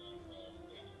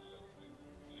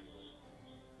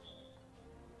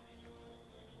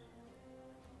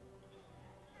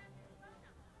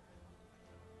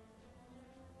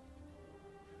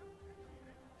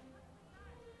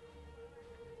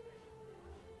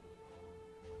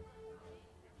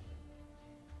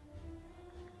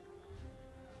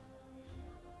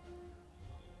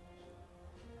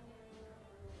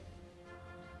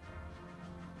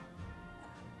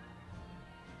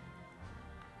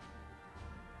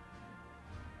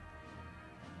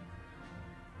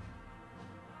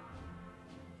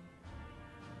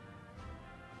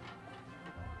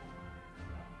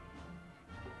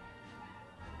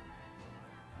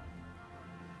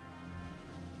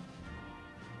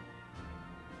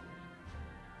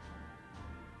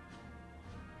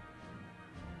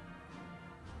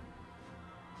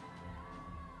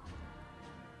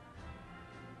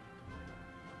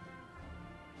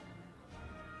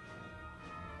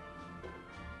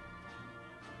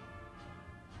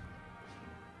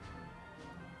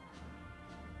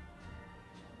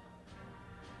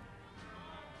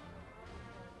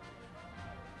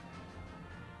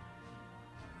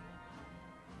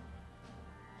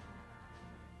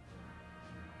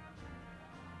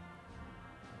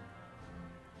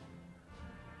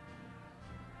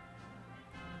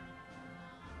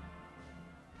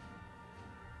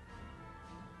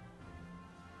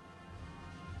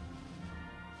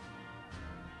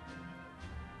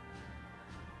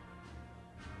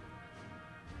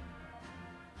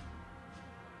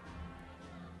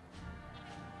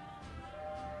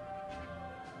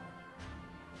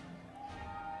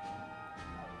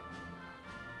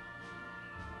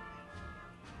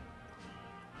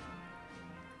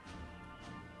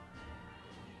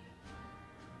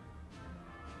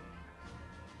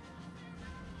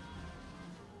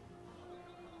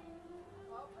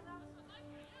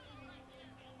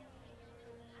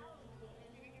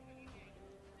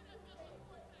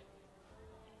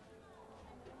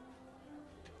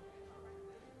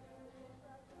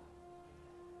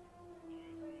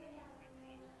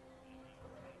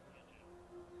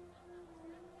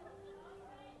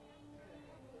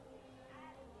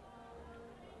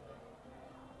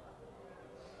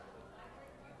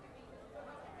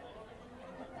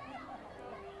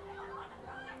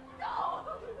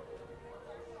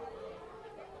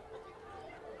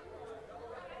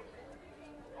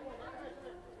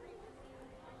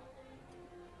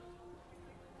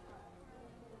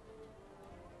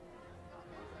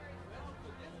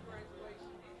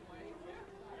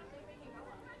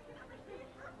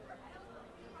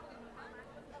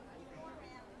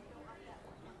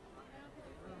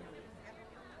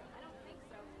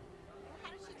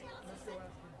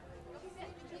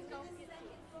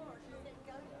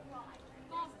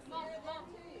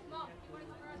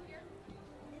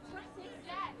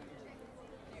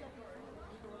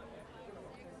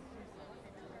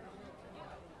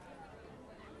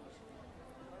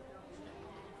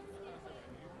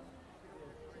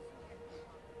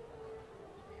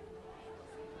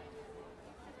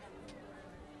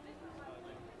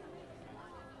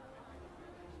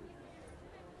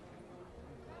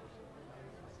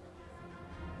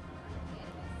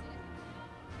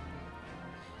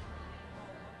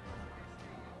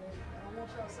 I want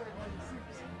y'all to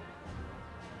say,